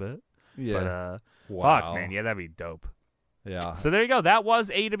for a little bit. Yeah. But, fuck, man. Yeah, that'd be dope. Yeah. So there you go. That was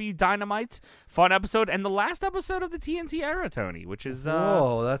AEW Dynamite. Fun episode. And the last episode of the TNT era, Tony, which is...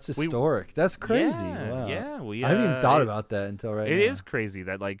 Whoa, that's historic. That's crazy. Yeah, wow. Yeah. I haven't even thought about that until right now. It is crazy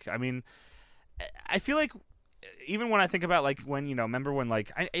that, like, I mean, I feel like even when I think about, like, when, remember when,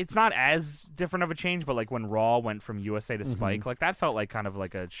 like, it's not as different of a change, but, like, when Raw went from USA to Spike, like, that felt like kind of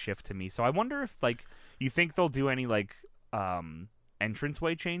like a shift to me. So I wonder if, like, you think they'll do any, like,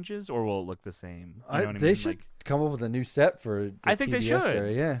 entranceway changes, or will it look the same? They should come up with a new set for the I think TBS they should.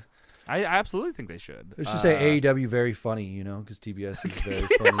 area, yeah. I absolutely think they should. They should say AEW very funny, because TBS is very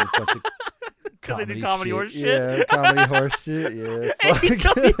funny. Because they do comedy horse shit? Yeah, comedy horse shit, yeah.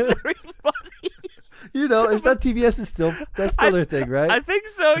 AEW very funny. It's not TBS is still their thing, right? I think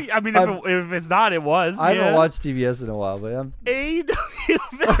so. I mean, if it's not, it was. I haven't watched TBS in a while, but I'm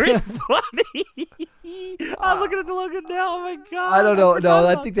AEW very funny. I'm looking at the logo now. Oh my god! I don't know. No,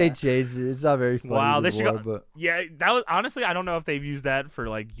 I think they changed it. It's not very funny. Wow, anymore, they should. But yeah, that was honestly. I don't know if they've used that for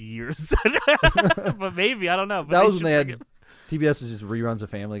like years, but maybe I don't know. But that was when they had TBS was just reruns of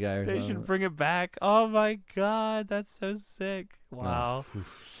Family Guy or something. They should bring it back. Oh my god, that's so sick! Wow.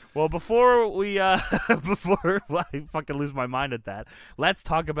 Well, before I fucking lose my mind at that, let's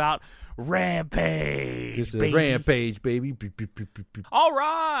talk about Rampage. This is Rampage, baby. All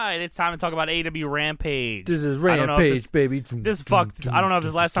right, it's time to talk about AEW Rampage. This is Rampage, baby. This fucked. I don't know if this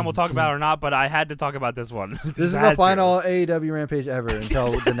is the last time we'll talk about it or not, but I had to talk about this one. This is the final AEW Rampage ever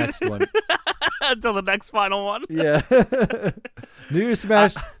until the next one. Until the next final one. Yeah. New Year's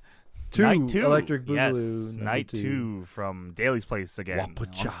Smash. Night 2. Electric Boogaloo. Yes, Night 2 from Daly's Place again.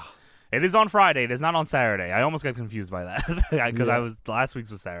 Wapacha. It is on Friday. It is not on Saturday. I almost got confused by that because last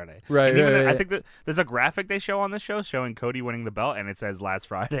week's was Saturday. Right, right. I think that there's a graphic they show on this show showing Cody winning the belt, and it says last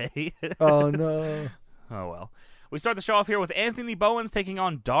Friday. Oh no. Oh well. We start the show off here with Anthony Bowens taking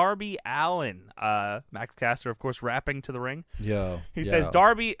on Darby Allin. Max Caster, of course, rapping to the ring. He says,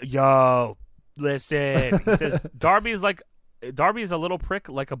 Darby, listen. He says Darby is a little prick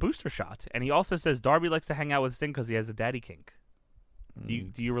like a booster shot. And he also says Darby likes to hang out with Sting because he has a daddy kink. Do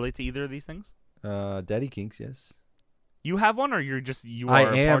you relate to either of these things? Daddy kinks, yes. You have one, or you are I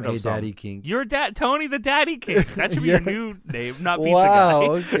a am part of a daddy kink. You're Tony the Daddy Kink. That should be your new name, not Pizza Guy.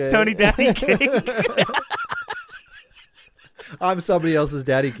 Okay. Tony Daddy Kink. I'm somebody else's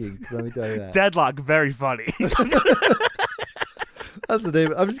daddy kink. Let me tell you that. Deadlock, very funny. That's the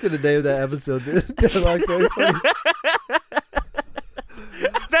name. I'm just gonna name that episode. Deadlock, very funny.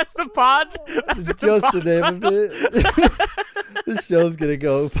 That's the pod. It's just the name of it. This show's gonna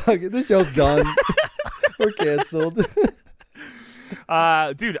go. This show's done. We're canceled. Dude,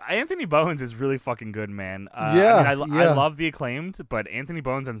 Anthony Bowens is really fucking good, man. I love the Acclaimed, but Anthony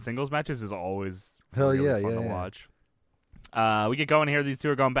Bowens in singles matches is always fun to watch. We get going here. These two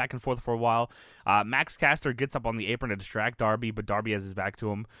are going back and forth for a while. Max Caster gets up on the apron to distract Darby, but Darby has his back to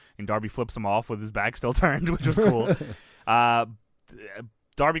him, and Darby flips him off with his back still turned, which was cool.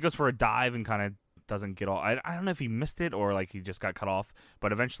 Darby goes for a dive and kind of doesn't get all. I don't know if he missed it or like he just got cut off,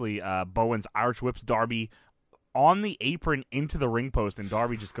 but eventually Bowens Irish whips Darby on the apron into the ring post, and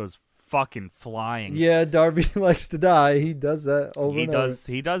Darby just goes fucking flying. Yeah, Darby likes to die. He does that over and over.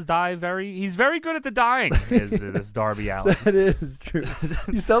 He does die he's very good at the dying, this Darby Allin. That is true.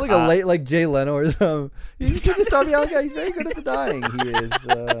 You sound like a late like Jay Leno or something. You see this Darby Allin guy, he's very good at the dying. He is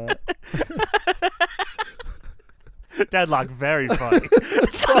Deadlock, very funny.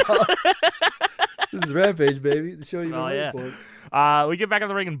 This is Rampage, baby. The show you've been waiting for. We get back in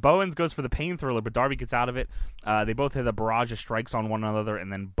the ring, and Bowens goes for the pain thriller, but Darby gets out of it. They both hit a barrage of strikes on one another, and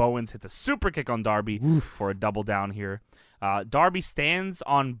then Bowens hits a super kick on Darby for a double down here. Darby stands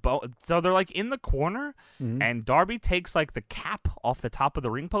on so they're like in the corner, and Darby takes like the cap off the top of the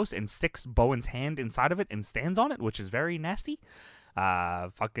ring post and sticks Bowens' hand inside of it and stands on it, which is very nasty.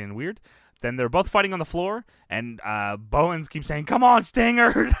 Fucking weird. Then they're both fighting on the floor, and Bowens keeps saying, "Come on,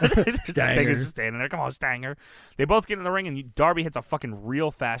 Stinger!" Stinger's just standing there. "Come on, Stinger!" They both get in the ring, and Darby hits a fucking real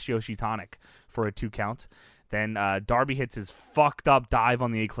fast Yoshi Tonic for a 2 count. Then Darby hits his fucked up dive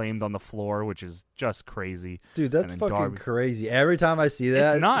on the Acclaimed on the floor, which is just crazy. Dude, that's fucking crazy. Every time I see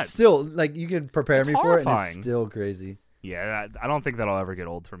that, it's nuts. Still, like, you can prepare me horrifying. For it, and it's still crazy. Yeah, I don't think that'll ever get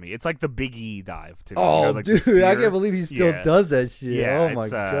old for me. It's like the Big E dive, too. Oh, like dude, I can't believe he still does that shit. Yeah, oh, my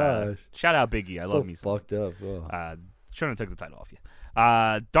gosh. Shout out Big E. I love me some. Fucked up. Shouldn't have took the title off you.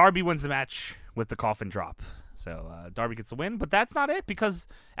 Darby wins the match with the coffin drop. So Darby gets the win, but that's not it, because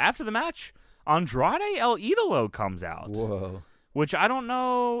after the match, Andrade El Idolo comes out. Whoa. Which I don't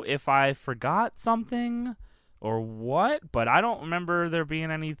know if I forgot something or what, but I don't remember there being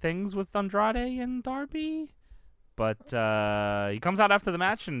any things with Andrade and Darby. but he comes out after the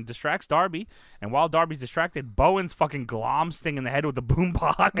match and distracts Darby. And while Darby's distracted, Bowen's fucking glom Sting in the head with the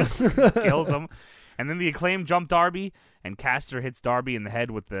boombox, kills him. And then the Acclaim jump Darby, and Caster hits Darby in the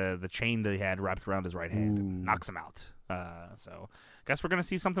head with the chain that he had wrapped around his right hand, and knocks him out. So I guess we're gonna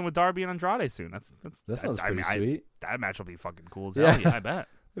see something with Darby and Andrade soon. That sounds pretty sweet. That match will be fucking cool as hell. Yeah, I bet.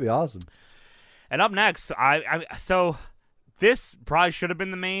 That'd be awesome. And up next, so this probably should have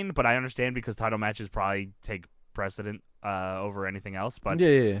been the main, but I understand because title matches probably take precedent over anything else. But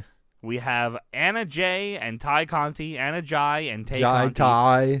yeah. We have Anna Jay and Ty Conti, Anna Jai and Tay Conti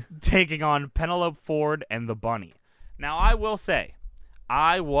Ty taking on Penelope Ford and the Bunny. Now, I will say,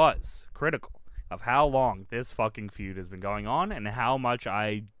 I was critical of how long this fucking feud has been going on and how much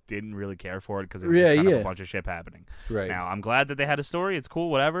I didn't really care for it because it was just kind of a bunch of shit happening. Right. Now, I'm glad that they had a story. It's cool,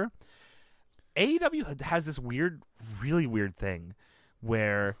 whatever. AEW has this weird, really weird thing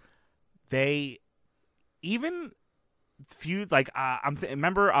where they even feud like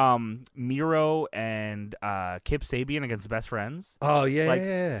remember Miro and Kip Sabian against Best Friends. Oh yeah, like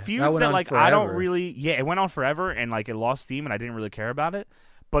yeah. Feuds that like forever. I don't really. Yeah, it went on forever and like it lost steam and I didn't really care about it.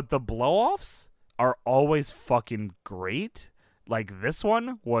 But the blow-offs are always fucking great. Like this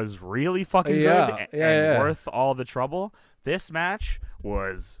one was really fucking good and worth all the trouble. This match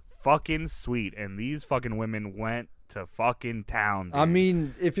was fucking sweet, and these fucking women went to fucking town, dude. I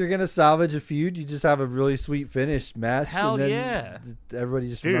mean, if you're gonna salvage a feud, you just have a really sweet finish match. Hell and then yeah! Everybody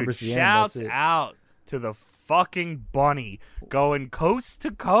just remembers the shouts end. Out to the fucking Bunny going coast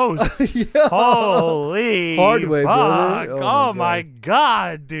to coast. Yeah. Holy hard way, fuck! brother. Oh my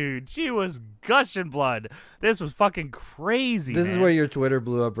god, dude, she was gushing blood. This was fucking crazy. This man. is where your Twitter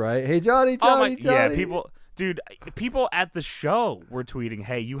blew up, right? Hey Johnny. Yeah, people at the show were tweeting,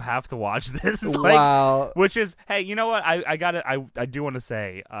 "Hey, you have to watch this." Like, wow. Which is, hey, you know what? I got it. I do want to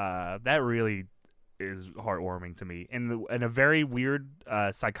say that really is heartwarming to me in a very weird,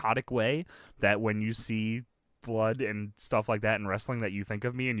 psychotic way. That when you see blood and stuff like that in wrestling, that you think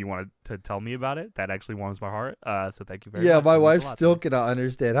of me and you want to tell me about it. That actually warms my heart. So thank you very much. Yeah, my wife still cannot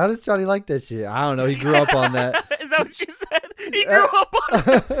understand. How does Johnny like that shit? I don't know. He grew up on that. Is that what she said? He grew up on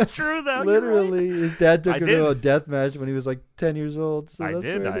it. It's true though. Literally, right. His dad took him to a death match when he was like 10 years old. So I that's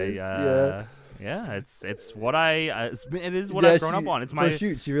did. Yeah, it's what it is what I've grown up on. It's my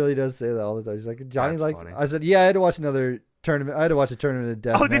shoot. She really does say that all the time. She's like, Johnny like. I said, yeah, I had to watch another tournament. I had to watch a tournament of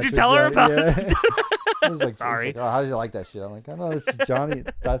death. Oh, did you tell her about it? I was like, sorry. Oh, how did you like that shit? I'm like, I know this is Johnny.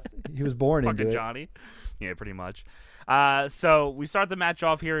 He was born into it. Johnny. Yeah, pretty much. So we start the match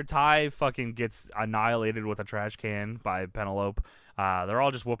off here. Ty fucking gets annihilated with a trash can by Penelope. They're all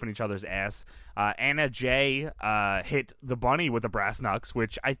just whooping each other's ass. Anna Jay hit the Bunny with the brass knucks,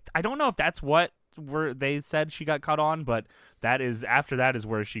 which I don't know if that's what they said she got cut on, but after that is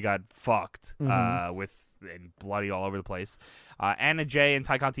where she got fucked with and bloody all over the place. Anna Jay and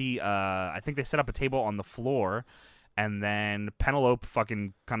Ty Conti, I think they set up a table on the floor, and then Penelope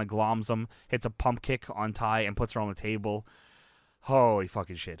fucking kind of gloms them, hits a pump kick on Ty, and puts her on the table. Holy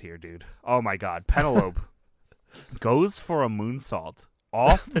fucking shit here, dude. Oh my god. Penelope goes for a moonsault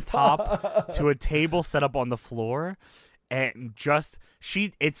off the top to a table set up on the floor, and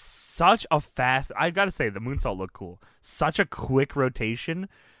it's such a fast, I gotta say, the moonsault looked cool. Such a quick rotation,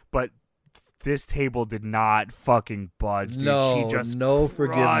 but this table did not fucking budge, dude. No, she just no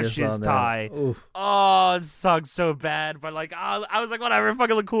forgiveness on Ty. That. Oof. Oh, it sucked so bad. But like, I was like, whatever, it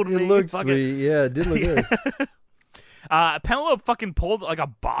fucking looked cool to me. It looked sweet. Yeah, it did look good. Penelope fucking pulled like a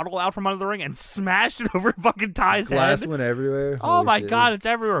bottle out from under the ring and smashed it over fucking Ty's head. Glass went everywhere. Oh my god, it's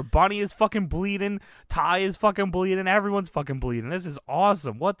everywhere. Bunny is fucking bleeding. Ty is fucking bleeding. Everyone's fucking bleeding. This is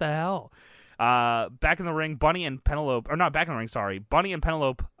awesome. What the hell? Back in the ring, Bunny and Penelope then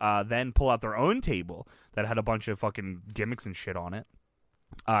pull out their own table that had a bunch of fucking gimmicks and shit on it.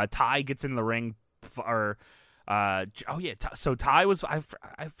 Ty gets in the ring so Ty was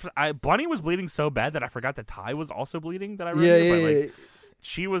Bunny was bleeding so bad that I forgot that Ty was also bleeding, that I remember.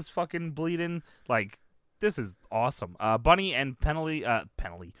 She was fucking bleeding. Like, this is awesome. Bunny and Penelope.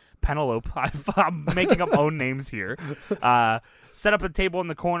 I'm making up own names here. Set up a table in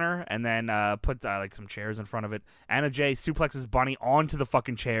the corner and then put like some chairs in front of it. Anna Jay suplexes Bunny onto the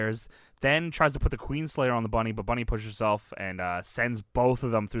fucking chairs, then tries to put the Queen Slayer on the Bunny, but Bunny pushes herself and sends both of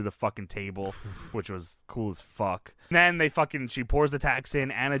them through the fucking table, which was cool as fuck. And then she pours the tacks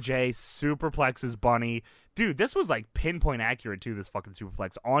in. Anna Jay superplexes Bunny. Dude, this was like pinpoint accurate too, this fucking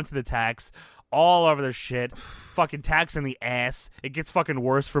superplex. Onto the tacks, all over their shit. Fucking tacks in the ass. It gets fucking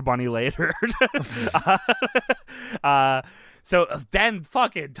worse for Bunny later. So then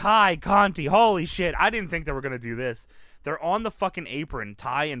fucking Ty Conti, holy shit, I didn't think they were going to do this. They're on the fucking apron,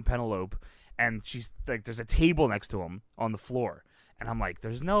 Ty and Penelope, and she's like, there's a table next to him on the floor, and I'm like,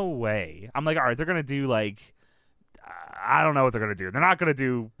 there's no way. I'm like, all right, they're gonna do like, I don't know what they're gonna do. They're not gonna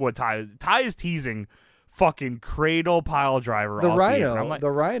do what Ty is teasing. Fucking cradle pile driver. The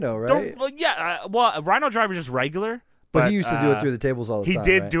Rhino, right? Well, Rhino driver is just regular. But he used to do it through the tables all the time. He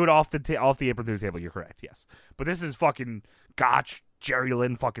did right? do it off the apron through the table. You're correct, yes. But this is fucking Gotch, Jerry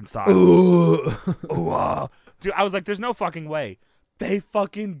Lynn fucking style. Dude, I was like, there's no fucking way. They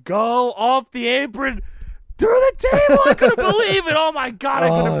fucking go off the apron through the table. I couldn't believe it. Oh my God, I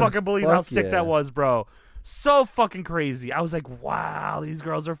couldn't fucking believe how sick that was, bro. So fucking crazy. I was like, wow, these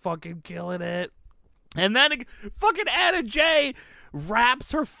girls are fucking killing it. And then fucking Anna Jay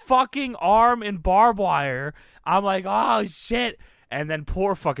wraps her fucking arm in barbed wire. I'm like, oh, shit. And then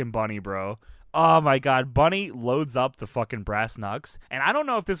poor fucking Bunny, bro. Oh, my God. Bunny loads up the fucking brass knucks. And I don't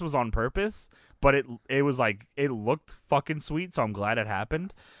know if this was on purpose, but it was like, it looked fucking sweet, so I'm glad it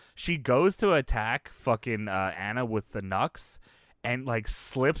happened. She goes to attack fucking Anna with the knucks. And like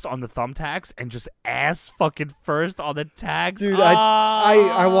slips on the thumbtacks and just ass fucking first on the tags. Dude,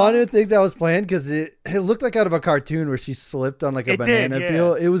 I wanted to think that was planned because it looked like out of a cartoon where she slipped on like a banana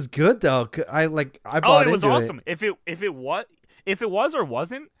peel. It was good though. I bought into it. It was awesome. If it was or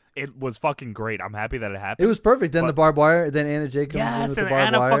wasn't, it was fucking great. I'm happy that it happened. It was perfect. Then the barbed wire. Then Anna Jay comes in with the barbed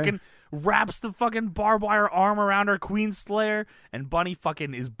Anna wire. fucking wraps the fucking barbed wire arm around her Queen Slayer, and Bunny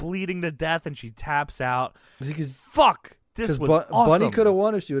fucking is bleeding to death, and she taps out. Fuck. This was awesome. Bunny could have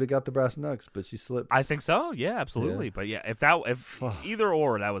won if she would have got the brass knucks, but she slipped. I think so. Yeah, absolutely. Yeah. But yeah, if either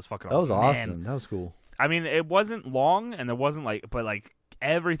or, that was fucking. That was awesome. That was cool. I mean, it wasn't long, and there wasn't but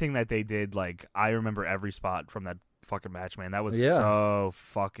everything that they did, I remember every spot from that fucking match, man. That was so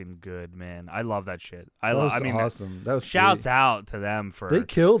fucking good, man. I love that shit. Awesome. That was shouts out to them for they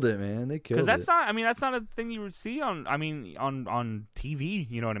killed it, man. They killed it. Because that's not a thing you would see on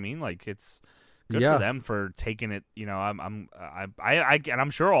TV. You know what I mean? Like it's. Good for them for taking it. You know, and I'm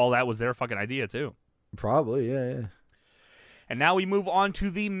sure all that was their fucking idea too. Probably, yeah. And now we move on to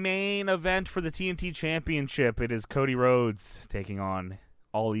the main event for the TNT Championship. It is Cody Rhodes taking on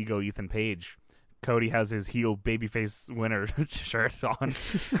All Ego Ethan Page. Cody has his heel babyface winner shirt on.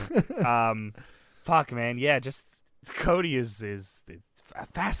 Fuck, man, yeah. Just Cody is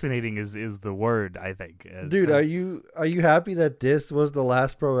fascinating is the word, I think. Dude, are you happy that this was the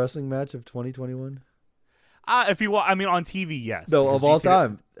last pro wrestling match of 2021? If you want, I mean, on TV, yes. No, of all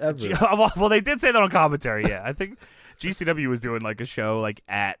time, ever. Well, they did say that on commentary. Yeah, I think GCW was doing a show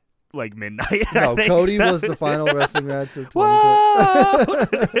at midnight. No, Cody was the final wrestling match of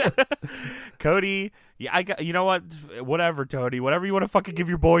 2020. Cody, yeah, you know what? Whatever, Tony. Whatever you want to fucking give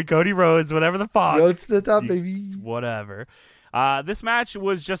your boy Cody Rhodes. Whatever the fuck. Rhodes to the top, baby. Whatever. This match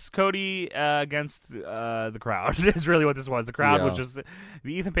was just Cody against the crowd. Is really what this was. The crowd was just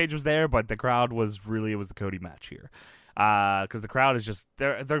the Ethan Page was there, but the crowd was it was the Cody match here. Because the crowd is just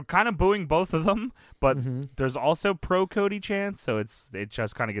they're kind of booing both of them, but there's also pro Cody chants, so it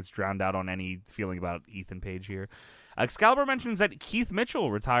just kind of gets drowned out on any feeling about Ethan Page here. Excalibur mentions that Keith Mitchell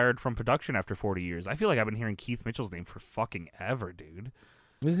retired from production after 40 years. I feel like I've been hearing Keith Mitchell's name for fucking ever, dude.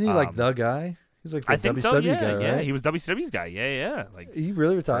 Isn't he the guy? He's like the WCW guy, right? Yeah, he was WCW's guy. Yeah. He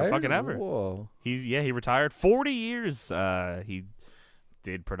really retired? Fucking ever. Whoa. He retired 40 years. He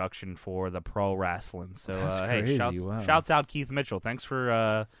did production for the pro wrestling. So hey, shouts out Keith Mitchell. Thanks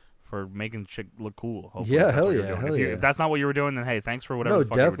for making shit look cool. Hopefully hell yeah. If that's not what you were doing, then hey, thanks for whatever. No, the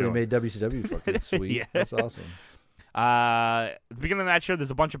fuck you were definitely doing. made WCW fucking sweet. Yeah. That's awesome. At the beginning of the match here,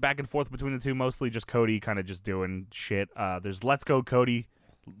 there's a bunch of back and forth between the two, mostly just Cody kind of just doing shit. There's "Let's go, Cody."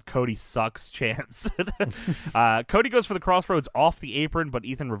 Cody sucks chance. Cody goes for the crossroads off the apron, but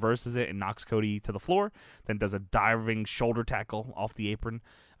Ethan reverses it and knocks Cody to the floor, then does a diving shoulder tackle off the apron,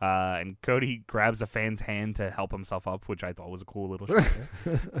 and Cody grabs a fan's hand to help himself up, which I thought was a cool little shit.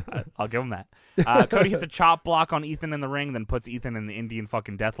 I'll give him that. Cody hits a chop block on Ethan in the ring, then puts Ethan in the Indian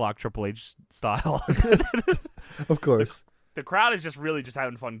fucking deathlock Triple H style. Of course. The crowd is just really just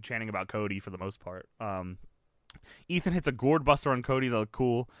having fun chanting about Cody for the most part. Ethan hits a gourd buster on Cody that looked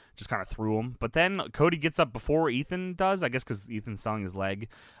cool, just kind of threw him. But then Cody gets up before Ethan does, I guess because Ethan's selling his leg,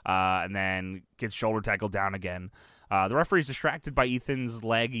 and then gets shoulder tackled down again. The referee's distracted by Ethan's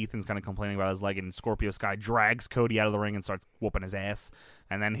leg. Ethan's kind of complaining about his leg, and Scorpio Sky drags Cody out of the ring and starts whooping his ass.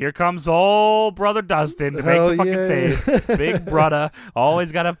 And then here comes old brother Dustin to make the fucking save. Big brother.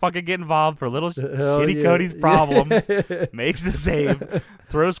 Always got to fucking get involved for little shitty Cody's problems. Makes the save.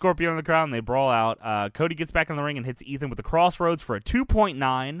 Throws Scorpio in the crowd, and they brawl out. Cody gets back in the ring and hits Ethan with the crossroads for a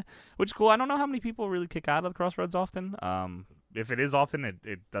 2.9, which is cool. I don't know how many people really kick out of the crossroads often. If it is often,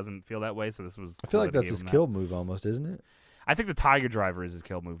 it doesn't feel that way. So this was. I feel like that's his kill move almost, isn't it? I think the Tiger Driver is his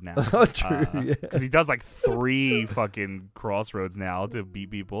kill move now. Oh, true. Because he does like 3 fucking crossroads now to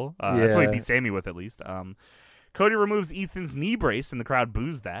beat people. That's what he beat Sammy with, at least. Cody removes Ethan's knee brace, and the crowd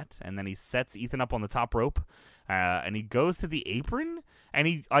boos that. And then he sets Ethan up on the top rope, and he goes to the apron. And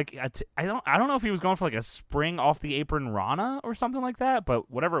he I don't know if he was going for like a spring off the apron Rana or something like that, but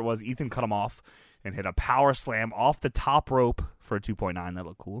whatever it was, Ethan cut him off and hit a power slam off the top rope for a 2.9. That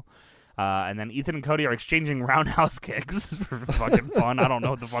looked cool. And then Ethan and Cody are exchanging roundhouse kicks for fucking fun. I don't know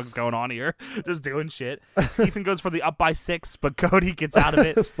what the fuck's going on here. Just doing shit. Ethan goes for the up by 6, but Cody gets out of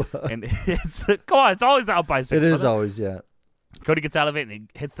it. And come on, it's always the up by 6. It is always, yeah. Cody gets out of it and he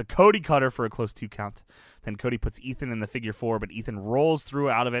hits the Cody cutter for a close 2 count. Then Cody puts Ethan in the figure 4, but Ethan rolls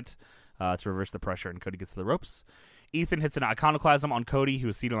through out of it to reverse the pressure, and Cody gets to the ropes. Ethan hits an iconoclasm on Cody, who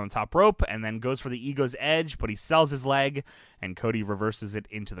is seated on the top rope, and then goes for the Ego's Edge, but he sells his leg, and Cody reverses it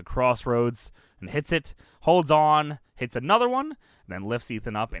into the crossroads and hits it, holds on, hits another one, then lifts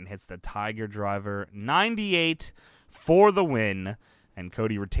Ethan up and hits the Tiger Driver 98 for the win, and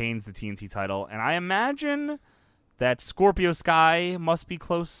Cody retains the TNT title. And I imagine that Scorpio Sky must be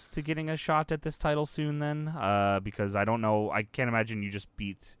close to getting a shot at this title soon then, because I don't know, I can't imagine you just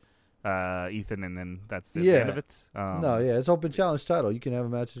beat Ethan and then that's the end of it. No, it's open challenge title. You can have a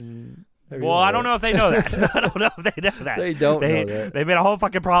match well, I don't know if they know that. I don't know if they know that. They don't know that. They made a whole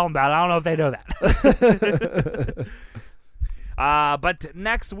fucking problem about it. I don't know if they know that. But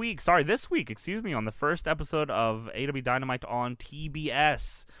this week, on the first episode of AEW Dynamite on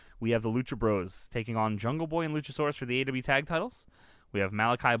TBS, we have the Lucha Bros taking on Jungle Boy and Luchasaurus for the AEW tag titles. We have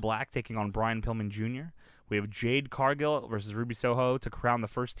Malachi Black taking on Brian Pillman Jr. We have Jade Cargill versus Ruby Soho to crown the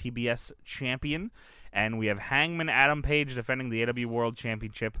first TBS champion. And we have Hangman Adam Page defending the AEW World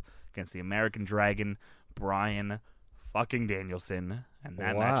Championship against the American Dragon, Bryan fucking Danielson. And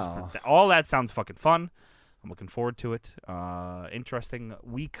that match, all that sounds fucking fun. I'm looking forward to it. Interesting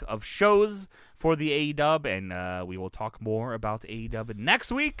week of shows for the AEW, and we will talk more about AEW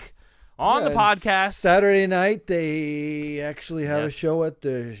next week on the podcast. Saturday night, they actually have a show at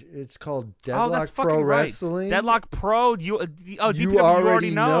it's called Deadlock Pro Wrestling. Deadlock Pro. DPW, you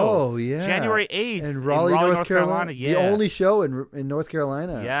already know. Yeah. January 8th in Raleigh, North Carolina. Yeah. The only show in North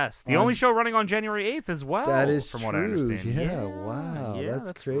Carolina. Yes. The only show running on January 8th as well. That is from true. what I understand. Yeah. Wow. Yeah,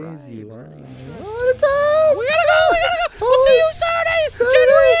 that's crazy. Right. Wow. We gotta go. We'll see you Saturday,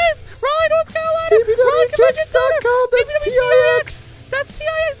 January 8th, Raleigh, North Carolina.